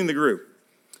one thing that grew.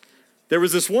 There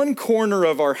was this one corner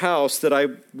of our house that I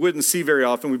wouldn't see very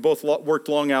often. We both worked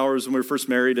long hours when we were first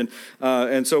married.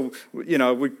 And so,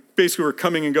 we basically were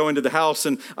coming and going to the house.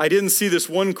 And I didn't see this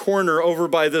one corner over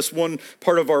by this one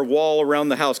part of our wall around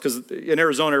the house. Because in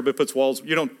Arizona, everybody puts walls.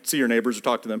 You don't see your neighbors or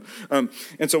talk to them.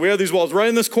 And so we had these walls right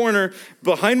in this corner.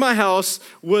 Behind my house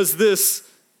was this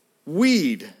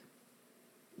weed.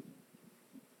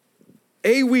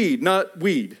 A weed, not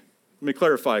weed. Let me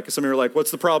clarify, because some of you are like,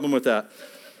 what's the problem with that?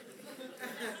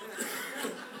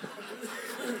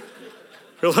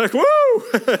 You're like,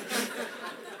 woo!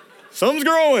 Something's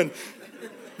growing.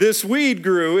 This weed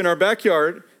grew in our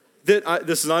backyard that,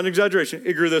 this is not an exaggeration,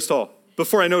 it grew this tall.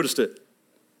 Before I noticed it.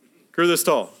 Grew this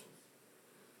tall.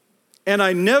 And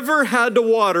I never had to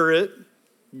water it,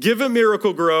 give it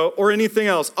Miracle-Gro, or anything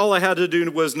else. All I had to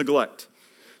do was neglect.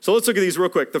 So let's look at these real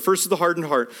quick. The first is the hardened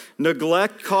heart.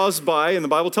 Neglect caused by, and the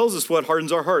Bible tells us what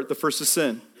hardens our heart. The first is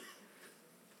sin.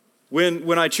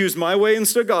 When I choose my way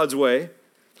instead of God's way.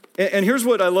 And here's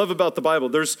what I love about the Bible.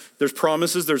 There's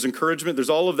promises, there's encouragement, there's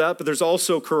all of that, but there's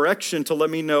also correction to let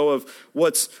me know of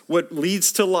what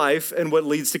leads to life and what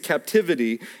leads to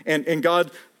captivity. And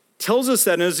God tells us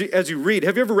that as you read.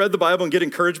 Have you ever read the Bible and get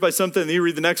encouraged by something and then you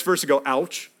read the next verse and go,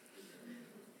 ouch,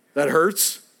 that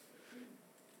hurts?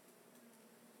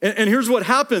 And here's what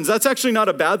happens. That's actually not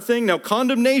a bad thing. Now,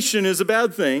 condemnation is a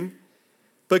bad thing,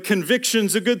 but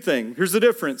conviction's a good thing. Here's the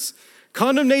difference.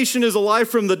 Condemnation is a lie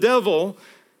from the devil,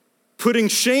 putting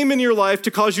shame in your life to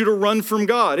cause you to run from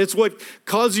God. It's what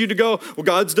causes you to go, well,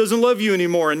 God doesn't love you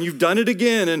anymore, and you've done it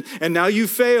again, and now you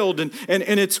failed, and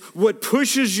it's what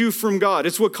pushes you from God.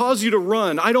 It's what causes you to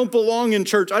run. I don't belong in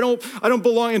church. I don't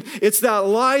belong in. It's that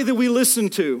lie that we listen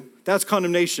to. That's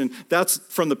condemnation. That's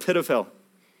from the pit of hell.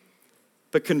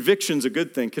 But conviction's a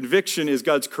good thing. Conviction is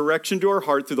God's correction to our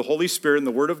heart through the Holy Spirit and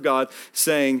the Word of God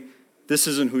saying, this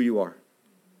isn't who you are.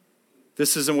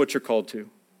 This isn't what you're called to.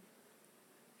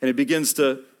 And it begins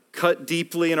to cut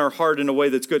deeply in our heart in a way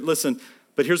that's good. Listen,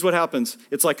 but here's what happens.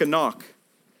 It's like a knock.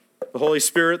 The Holy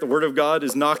Spirit, the Word of God,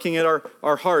 is knocking at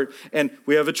our heart. And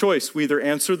we have a choice. We either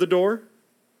answer the door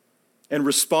and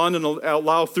respond and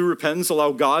allow through repentance,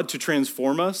 allow God to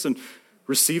transform us and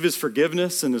receive his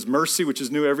forgiveness and his mercy, which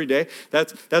is new every day.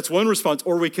 That's one response.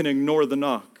 Or we can ignore the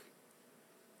knock.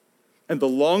 And the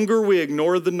longer we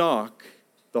ignore the knock,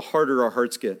 the harder our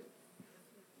hearts get.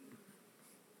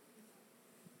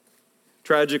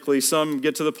 Tragically, some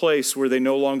get to the place where they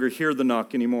no longer hear the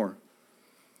knock anymore.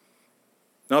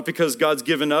 Not because God's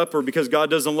given up or because God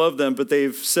doesn't love them, but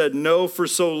they've said no for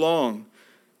so long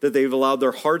that they've allowed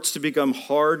their hearts to become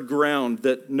hard ground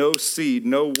that no seed,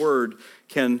 no word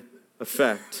can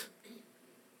affect.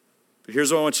 But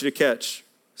here's what I want you to catch.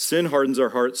 Sin hardens our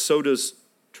hearts, so does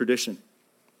tradition.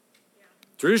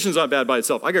 Tradition's not bad by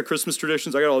itself. I got Christmas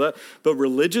traditions, I got all that. But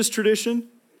religious tradition,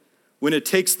 when it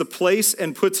takes the place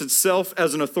and puts itself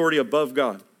as an authority above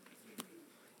God.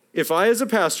 If I as a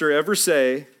pastor ever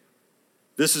say,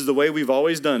 this is the way we've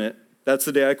always done it, that's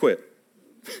the day I quit.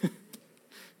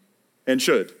 And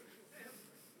should.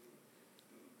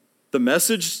 The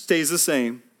message stays the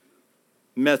same.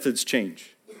 Methods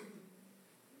change.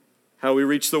 How we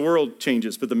reach the world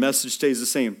changes, but the message stays the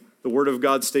same. The Word of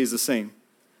God stays the same.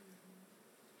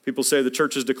 People say the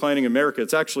church is declining in America.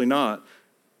 It's actually not.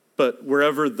 But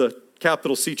wherever the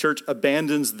capital C church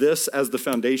abandons this as the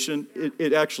foundation,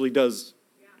 it actually does.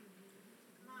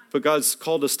 But God's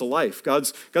called us to life.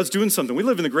 God's doing something. We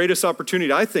live in the greatest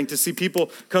opportunity, I think, to see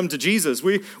people come to Jesus.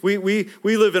 We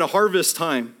live in a harvest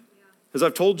time, as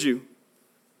I've told you.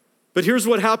 But here's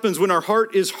what happens when our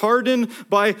heart is hardened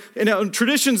by, and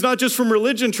tradition's not just from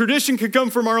religion. Tradition can come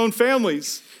from our own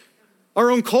families, our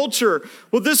own culture.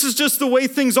 Well, this is just the way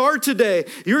things are today.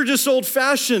 You're just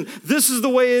old-fashioned. This is the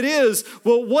way it is.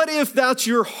 Well, what if that's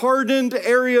your hardened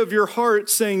area of your heart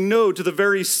saying no to the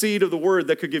very seed of the word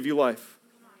that could give you life?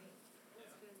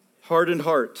 Hardened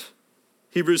heart.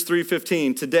 Hebrews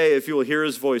 3:15, today, if you will hear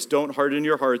his voice, don't harden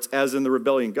your hearts as in the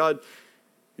rebellion. God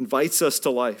invites us to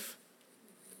life.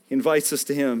 He invites us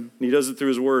to him, and he does it through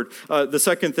his word. The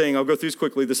second thing, I'll go through this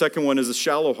quickly. The second one is a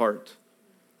shallow heart.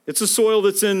 It's a soil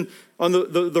that's on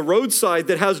the roadside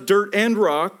that has dirt and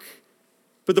rock,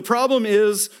 but the problem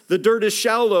is the dirt is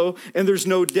shallow and there's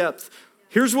no depth.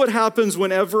 Here's what happens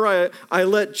whenever I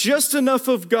let just enough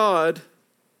of God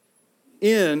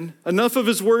in, enough of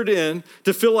his word in,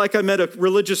 to feel like I met a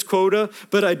religious quota,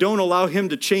 but I don't allow him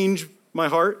to change my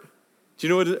heart. Do you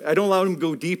know what? I don't allow him to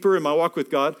go deeper in my walk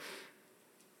with God.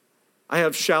 I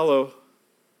have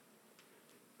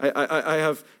I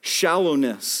have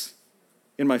shallowness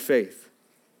in my faith.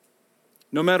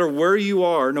 No matter where you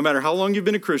are, no matter how long you've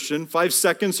been a Christian, 5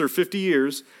 seconds or 50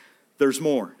 years, there's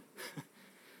more.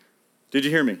 Did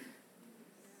you hear me?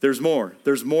 There's more.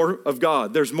 There's more of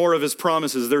God. There's more of his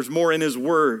promises. There's more in his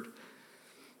word.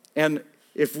 And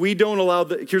if we don't allow,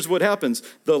 here's what happens.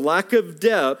 The lack of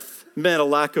depth meant a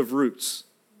lack of roots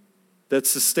that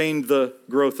sustained the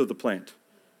growth of the plant.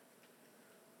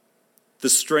 The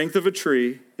strength of a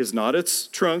tree is not its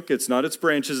trunk, it's not its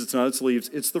branches, it's not its leaves,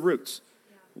 it's the roots.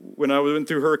 When I went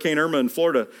through Hurricane Irma in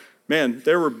Florida, man,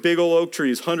 there were big old oak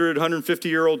trees, 100,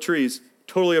 150-year-old trees,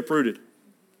 totally uprooted.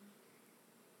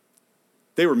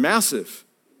 They were massive,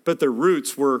 but their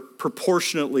roots were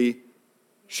proportionately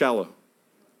shallow.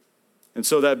 And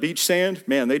so that beach sand,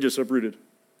 man, they just uprooted.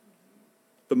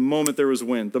 The moment there was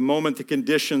wind, the moment the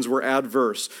conditions were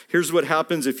adverse. Here's what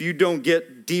happens if you don't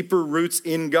get deeper roots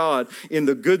in God in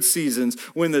the good seasons,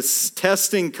 when the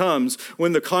testing comes,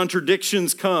 when the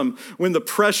contradictions come, when the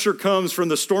pressure comes from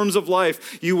the storms of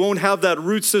life, you won't have that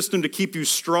root system to keep you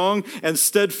strong and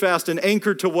steadfast and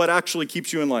anchored to what actually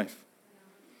keeps you in life.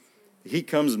 The heat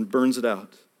comes and burns it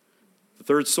out. The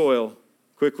third soil,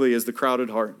 quickly, is the crowded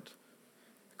heart.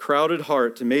 Crowded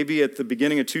heart, and maybe at the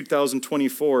beginning of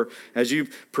 2024, as you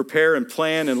prepare and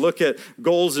plan and look at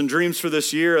goals and dreams for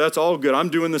this year, that's all good. I'm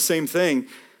doing the same thing.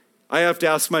 I have to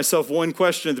ask myself one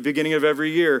question at the beginning of every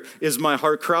year. Is my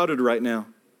heart crowded right now?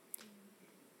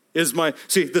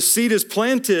 See, the seed is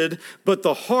planted, but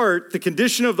the heart, the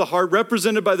condition of the heart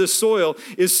represented by the soil,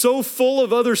 is so full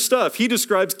of other stuff. He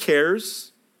describes cares.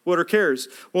 What are cares?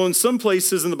 Well, in some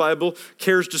places in the Bible,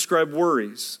 cares describe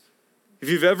worries. If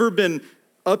you've ever been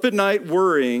up at night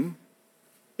worrying,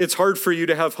 it's hard for you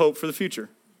to have hope for the future.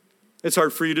 It's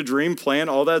hard for you to dream, plan,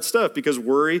 all that stuff, because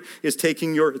worry is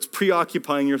it's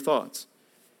preoccupying your thoughts.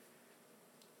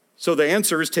 So the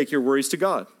answer is take your worries to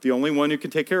God, the only one who can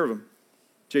take care of them.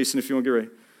 Jason, if you want to get ready.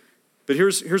 But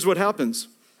here's what happens.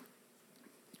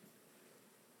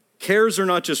 Cares are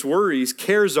not just worries.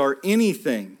 Cares are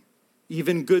anything,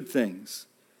 even good things,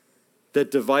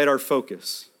 that divide our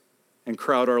focus and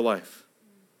crowd our life.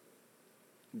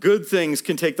 Good things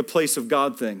can take the place of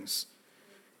God things.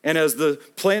 And as the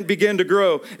plant began to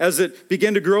grow, as it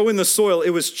began to grow in the soil, it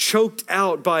was choked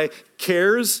out by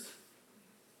cares.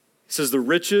 It says the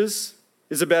riches.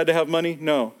 Is it bad to have money?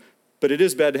 No. But it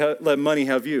is bad to let money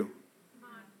have you.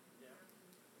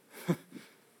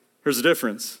 Here's the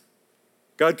difference.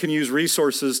 God can use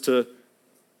resources to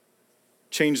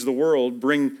change the world,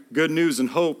 bring good news and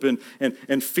hope,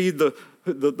 and feed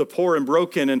the poor and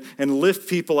broken, and lift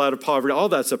people out of poverty. All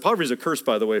that stuff. Poverty is a curse,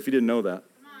 by the way, if you didn't know that.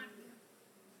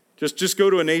 Just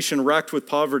go to a nation racked with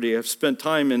poverty. I've spent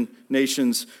time in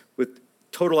nations with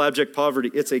total abject poverty.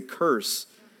 It's a curse.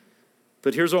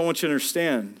 But here's what I want you to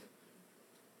understand.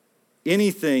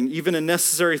 Anything, even a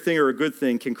necessary thing or a good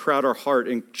thing, can crowd our heart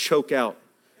and choke out.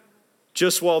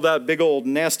 Just while that big old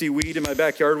nasty weed in my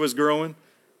backyard was growing,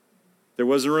 there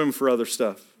wasn't room for other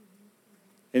stuff.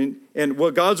 And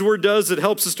what God's word does, it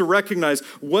helps us to recognize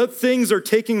what things are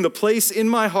taking the place in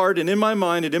my heart and in my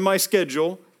mind and in my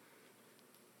schedule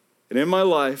and in my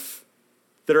life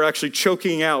that are actually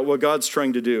choking out what God's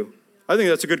trying to do. I think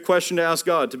that's a good question to ask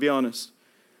God, to be honest.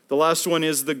 The last one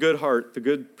is the good heart, the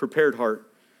good prepared heart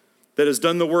that has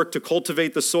done the work to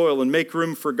cultivate the soil and make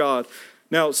room for God.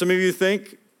 Now, some of you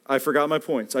think, I forgot my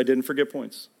points. I didn't forget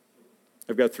points.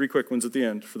 I've got 3 quick ones at the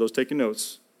end for those taking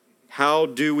notes. How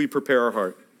do we prepare our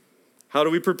heart? How do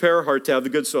we prepare our heart to have the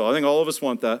good soil? I think all of us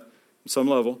want that on some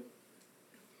level. And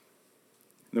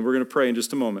then we're going to pray in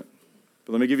just a moment.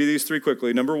 But let me give you these 3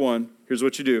 quickly. Number 1, here's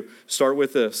what you do. Start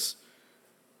with this.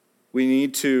 We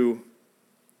need to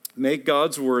make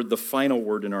God's word the final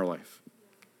word in our life.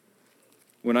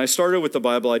 When I started with the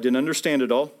Bible, I didn't understand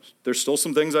it all. There's still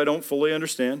some things I don't fully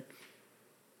understand.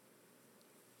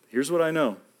 Here's what I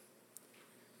know.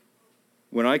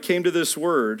 When I came to this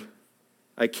word,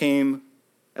 I came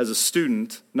as a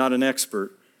student, not an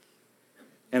expert.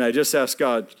 And I just asked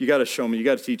God, you got to show me, you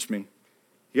got to teach me,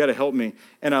 you got to help me.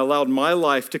 And I allowed my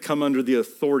life to come under the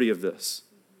authority of this.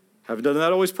 Haven't done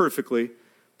that always perfectly,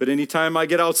 but anytime I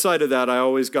get outside of that,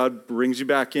 God brings you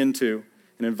back into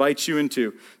and invites you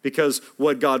into, because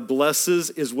what God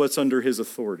blesses is what's under his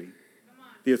authority.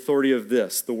 The authority of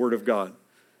this, the word of God.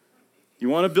 You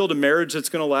want to build a marriage that's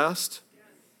going to last?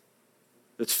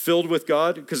 That's filled with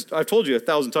God? Because I've told you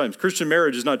 1,000 times, Christian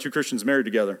marriage is not 2 Christians married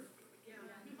together.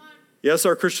 Yes,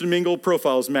 our Christian mingle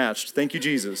profiles matched. Thank you,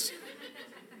 Jesus.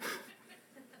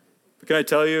 But can I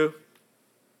tell you,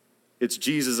 it's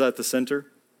Jesus at the center.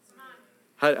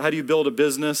 How do you build a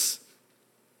business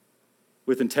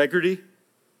with integrity,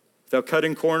 without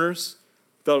cutting corners,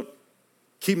 without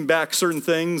keeping back certain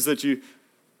things that you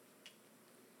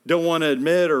don't want to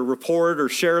admit or report or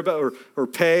share about or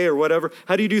pay or whatever?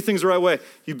 How do you do things the right way?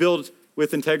 You build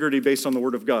with integrity based on the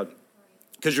word of God,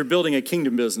 because you're building a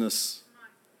kingdom business.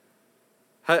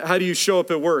 How do you show up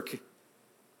at work,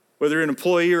 whether you're an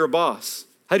employee or a boss?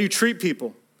 How do you treat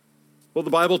people? Well,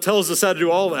 the Bible tells us how to do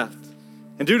all that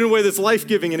and do it in a way that's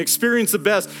life-giving and experience the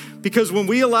best, because when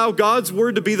we allow God's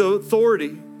word to be the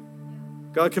authority,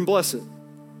 God can bless it.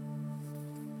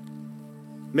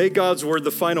 Make God's word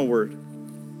the final word.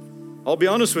 I'll be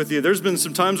honest with you, there's been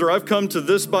some times where I've come to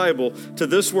this Bible, to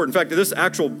this word. In fact, this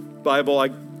actual Bible I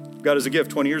got as a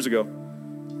gift 20 years ago.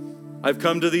 I've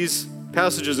come to these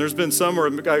passages, and there's been some where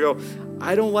I go,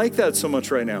 I don't like that so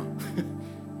much right now.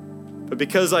 But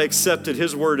because I accepted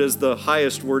his word as the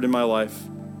highest word in my life,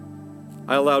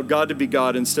 I allowed God to be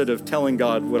God instead of telling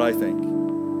God what I think.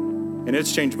 And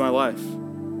it's changed my life.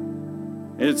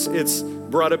 And it's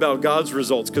brought about God's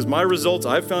results, because my results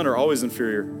I've found are always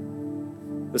inferior.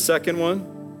 The second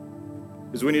one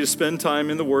is we need to spend time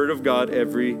in the Word of God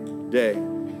every day.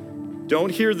 Don't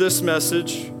hear this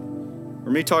message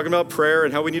or me talking about prayer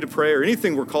and how we need to pray or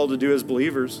anything we're called to do as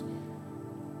believers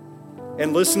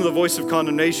and listen to the voice of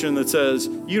condemnation that says,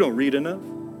 you don't read enough.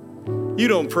 You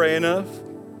don't pray enough.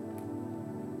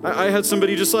 I had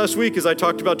somebody just last week, as I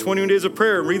talked about 21 days of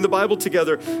prayer and reading the Bible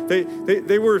together,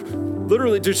 they were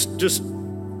literally just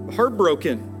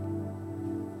heartbroken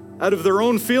out of their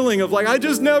own feeling of like, I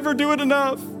just never do it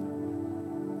enough.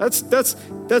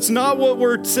 That's not what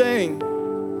we're saying.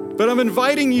 But I'm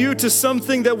inviting you to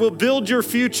something that will build your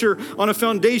future on a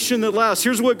foundation that lasts.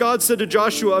 Here's what God said to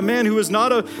Joshua, a man who was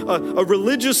not a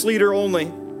religious leader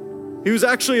only. He was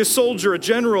actually a soldier, a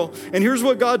general. And here's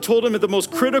what God told him at the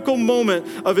most critical moment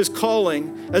of his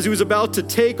calling, as he was about to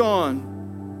take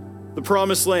on the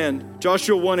promised land.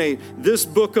 Joshua 1:8, this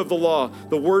book of the law,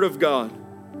 the word of God,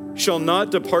 shall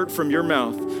not depart from your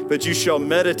mouth, but you shall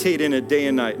meditate in it day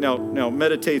and night. Now,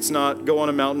 meditate's not go on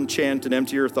a mountain, chant, and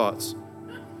empty your thoughts.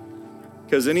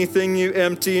 Because anything you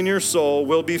empty in your soul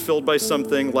will be filled by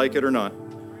something, like it or not.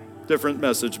 Different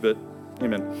message, but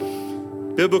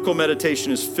amen. Biblical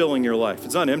meditation is filling your life.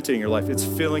 It's not emptying your life. It's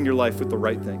filling your life with the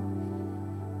right thing.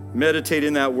 Meditate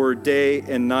in that word day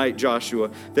and night, Joshua,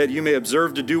 that you may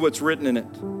observe to do what's written in it.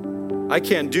 I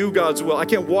can't do God's will. I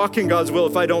can't walk in God's will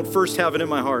if I don't first have it in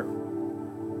my heart.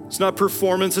 It's not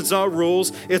performance. It's not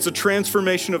rules. It's a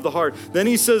transformation of the heart. Then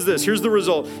he says this. Here's the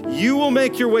result. You will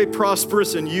make your way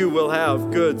prosperous and you will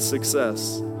have good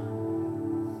success.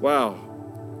 Wow.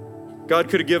 God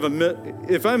could have given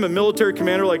if I'm a military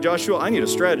commander like Joshua, I need a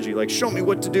strategy. Like, show me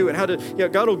what to do and how to. Yeah,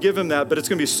 God will give him that, but it's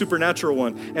going to be a supernatural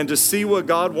one. And to see what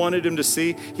God wanted him to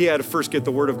see, he had to first get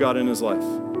the word of God in his life.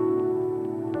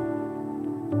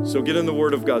 So get in the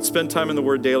word of God. Spend time in the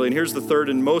word daily. And here's the third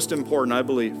and most important, I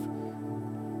believe.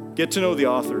 Get to know the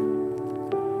author.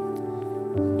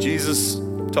 Jesus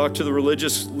talked to the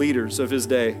religious leaders of his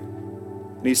day.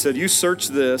 And he said, you search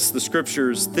the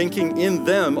scriptures, thinking in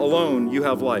them alone you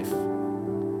have life.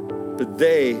 But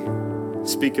they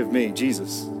speak of me,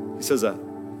 Jesus. He says that.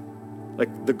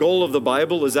 Like, the goal of the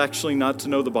Bible is actually not to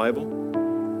know the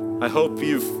Bible. I hope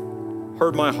you've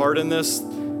heard my heart in this,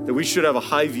 that we should have a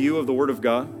high view of the Word of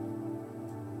God.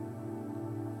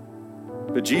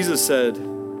 But Jesus said,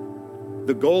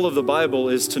 the goal of the Bible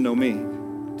is to know me,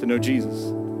 to know Jesus,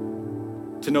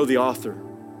 to know the author.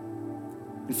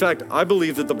 In fact, I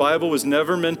believe that the Bible was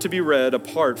never meant to be read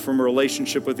apart from a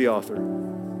relationship with the author.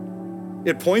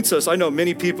 It points us, I know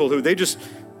many people who they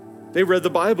read the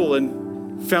Bible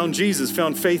and found Jesus,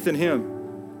 found faith in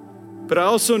him. But I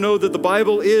also know that the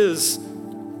Bible is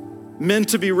meant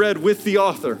to be read with the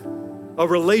author, a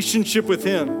relationship with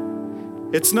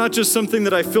him. It's not just something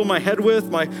that I fill my head with,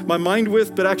 my mind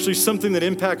with, but actually something that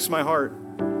impacts my heart.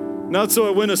 Not so I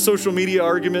win a social media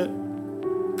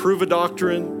argument, prove a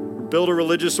doctrine, build a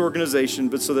religious organization,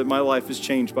 but so that my life is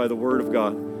changed by the word of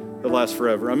God that lasts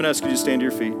forever. I'm going to ask you to stand to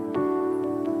your feet.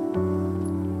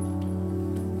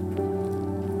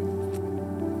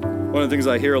 One of the things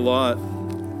I hear a lot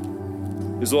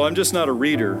is, well, I'm just not a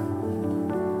reader,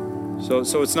 so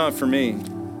it's not for me.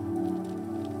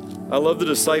 I love the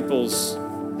disciples.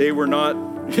 They were not,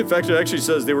 in fact, it actually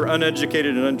says they were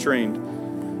uneducated and untrained,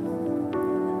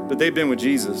 but they've been with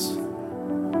Jesus.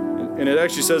 And it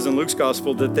actually says in Luke's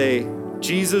gospel that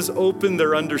Jesus opened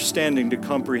their understanding to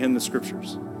comprehend the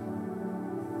scriptures.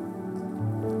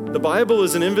 The Bible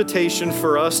is an invitation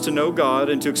for us to know God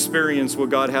and to experience what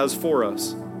God has for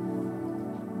us.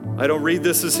 I don't read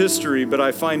this as history, but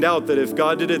I find out that if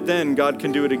God did it then, God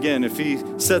can do it again. If he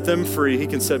set them free, he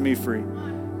can set me free.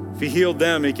 If he healed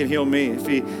them, he can heal me.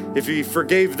 If he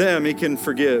forgave them, he can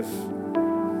forgive.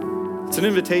 It's an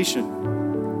invitation.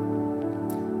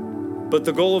 But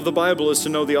the goal of the Bible is to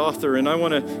know the author. And I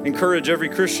want to encourage every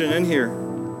Christian in here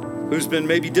who's been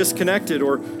maybe disconnected,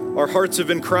 or our hearts have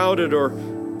been crowded or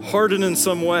hardened in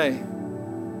some way.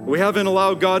 We haven't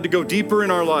allowed God to go deeper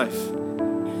in our life.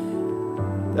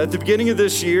 At the beginning of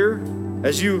this year,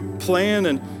 as you plan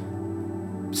and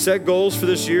set goals for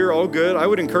this year, all good, I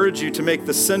would encourage you to make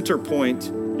the center point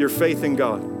your faith in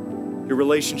God, your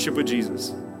relationship with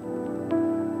Jesus.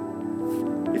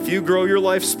 If you grow your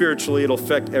life spiritually, it'll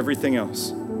affect everything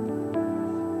else.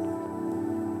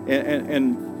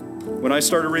 And when I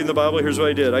started reading the Bible, here's what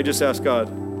I did. I just asked God,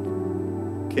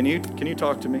 can you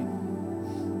talk to me?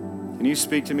 Can you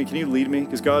speak to me? Can you lead me?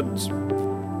 Because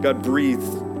God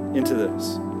breathed into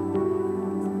this.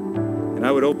 And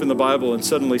I would open the Bible and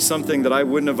suddenly something that I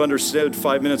wouldn't have understood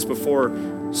 5 minutes before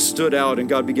stood out, and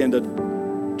God began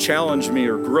to challenge me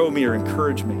or grow me or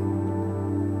encourage me.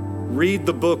 Read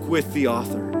the book with the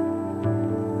author.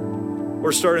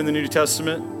 We're starting the New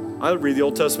Testament. I read the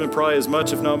Old Testament probably as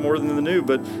much, if not more than the New,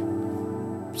 but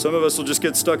some of us will just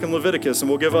get stuck in Leviticus and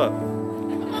we'll give up.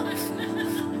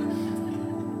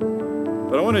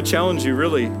 But I want to challenge you,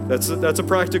 really. That's a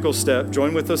practical step.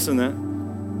 Join with us in that.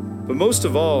 But most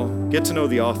of all, get to know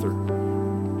the author.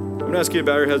 I'm going to ask you to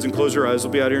bow your heads and close your eyes.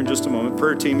 We'll be out here in just a moment.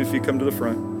 Prayer team, if you come to the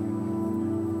front.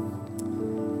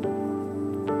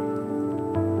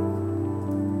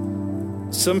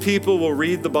 Some people will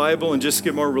read the Bible and just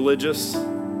get more religious.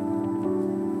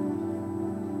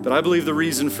 But I believe the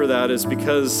reason for that is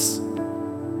because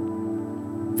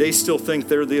they still think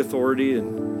they're the authority,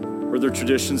 or their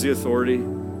tradition's the authority,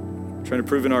 trying to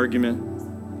prove an argument.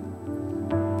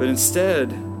 But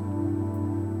instead,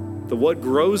 what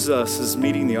grows us is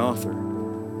meeting the author.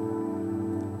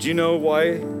 Do you know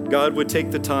why God would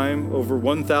take the time over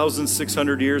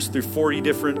 1,600 years through 40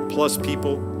 different plus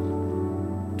people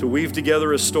to weave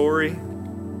together a story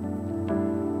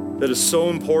that is so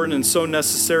important and so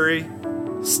necessary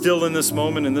still in this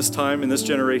moment, in this time, in this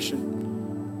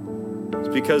generation. It's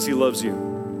because he loves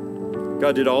you.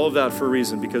 God did all of that for a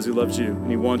reason, because he loves you and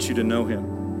he wants you to know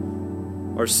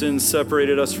him. Our sins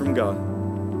separated us from God.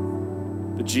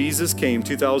 But Jesus came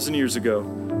 2,000 years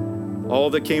ago. All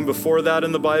that came before that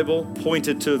in the Bible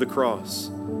pointed to the cross.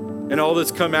 And all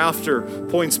that's come after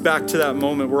points back to that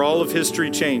moment where all of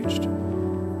history changed.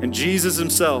 And Jesus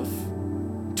himself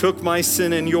took my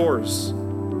sin and yours,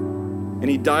 and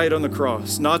he died on the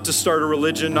cross, not to start a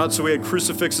religion, not so we had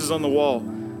crucifixes on the wall,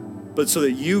 but so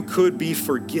that you could be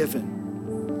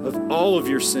forgiven of all of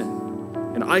your sin.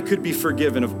 And I could be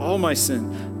forgiven of all my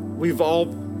sin. We've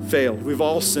all failed. We've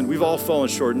all sinned. We've all fallen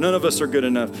short. None of us are good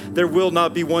enough. There will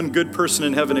not be one good person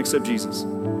in heaven except Jesus.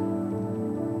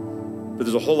 But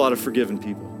there's a whole lot of forgiven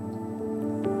people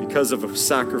because of a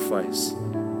sacrifice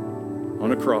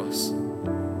on a cross.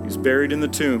 He was buried in the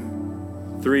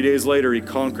tomb. 3 days later, he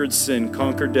conquered sin,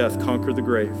 conquered death, conquered the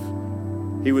grave.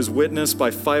 He was witnessed by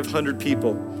 500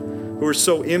 people who were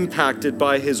so impacted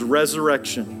by his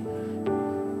resurrection.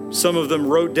 Some of them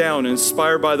wrote down,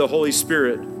 inspired by the Holy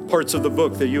Spirit, parts of the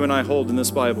book that you and I hold in this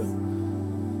Bible.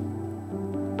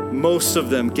 Most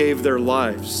of them gave their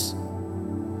lives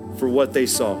for what they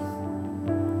saw,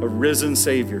 a risen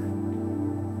Savior,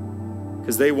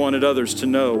 because they wanted others to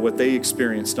know what they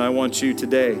experienced. And I want you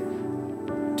today,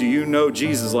 do you know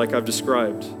Jesus like I've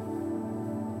described?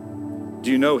 Do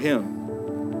you know him?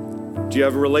 Do you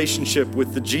have a relationship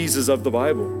with the Jesus of the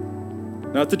Bible?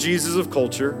 Not the Jesus of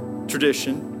culture,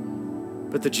 tradition,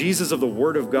 but the Jesus of the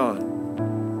Word of God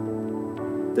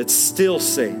that still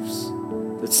saves,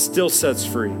 that still sets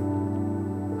free,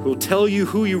 who will tell you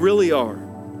who you really are,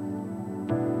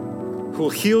 who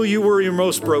will heal you where you're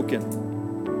most broken.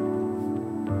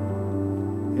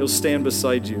 He'll stand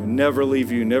beside you, never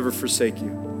leave you, never forsake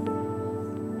you.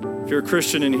 If you're a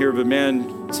Christian in here, but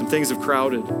man, some things have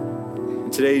crowded.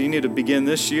 And today you need to begin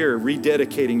this year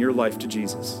rededicating your life to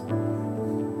Jesus.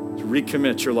 To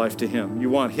recommit your life to him. You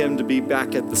want him to be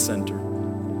back at the center.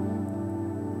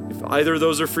 If either of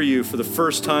those are for you, for the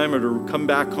first time, or to come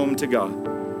back home to God,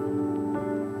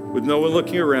 with no one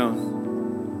looking around,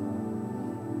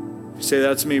 if you say,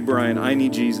 that's me, Brian, I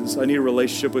need Jesus. I need a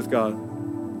relationship with God.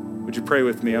 Would you pray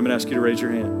with me? I'm going to ask you to raise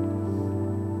your hand.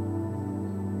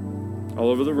 All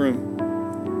over the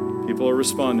room, people are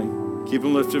responding. Keep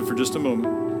them lifted for just a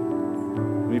moment.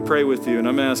 Let me pray with you, and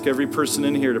I'm going to ask every person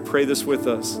in here to pray this with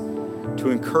us, to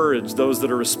encourage those that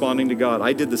are responding to God.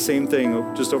 I did the same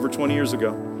thing just over 20 years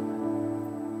ago.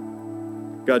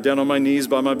 Got down on my knees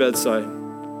by my bedside,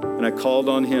 and I called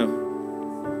on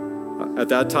him. At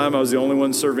that time, I was the only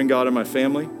one serving God in my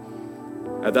family.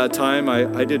 At that time,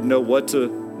 I didn't know what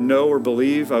to know or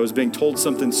believe. I was being told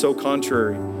something so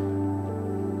contrary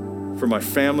from my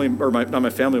family, or not my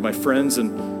family, my friends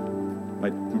and my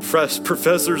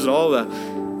professors and all that.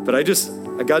 But I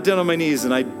got down on my knees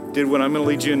and I did what I'm going to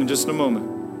lead you in just a moment.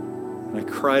 And I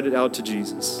cried it out to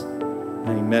Jesus,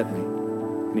 and he met me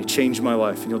and he changed my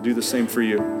life, and he'll do the same for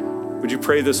you. Would you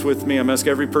pray this with me? I'm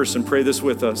asking every person, pray this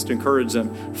with us to encourage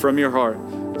them from your heart.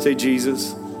 Say,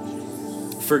 Jesus,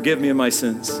 forgive me of my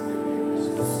sins.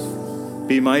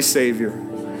 Be my Savior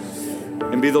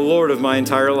and be the Lord of my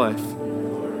entire life.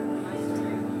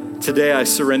 Today I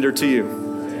surrender to you.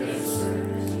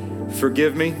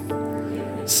 Forgive me,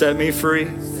 set me free,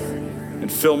 and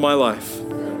fill my life.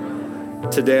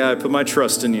 Today I put my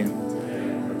trust in you.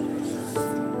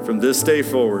 From this day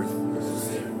forward,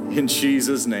 in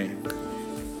Jesus' name,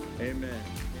 amen.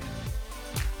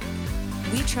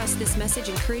 We trust this message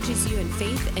encourages you in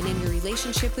faith and in your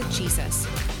relationship with Jesus.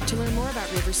 To learn more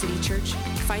about River City Church,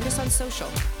 find us on social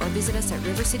or visit us at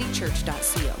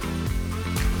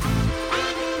rivercitychurch.co.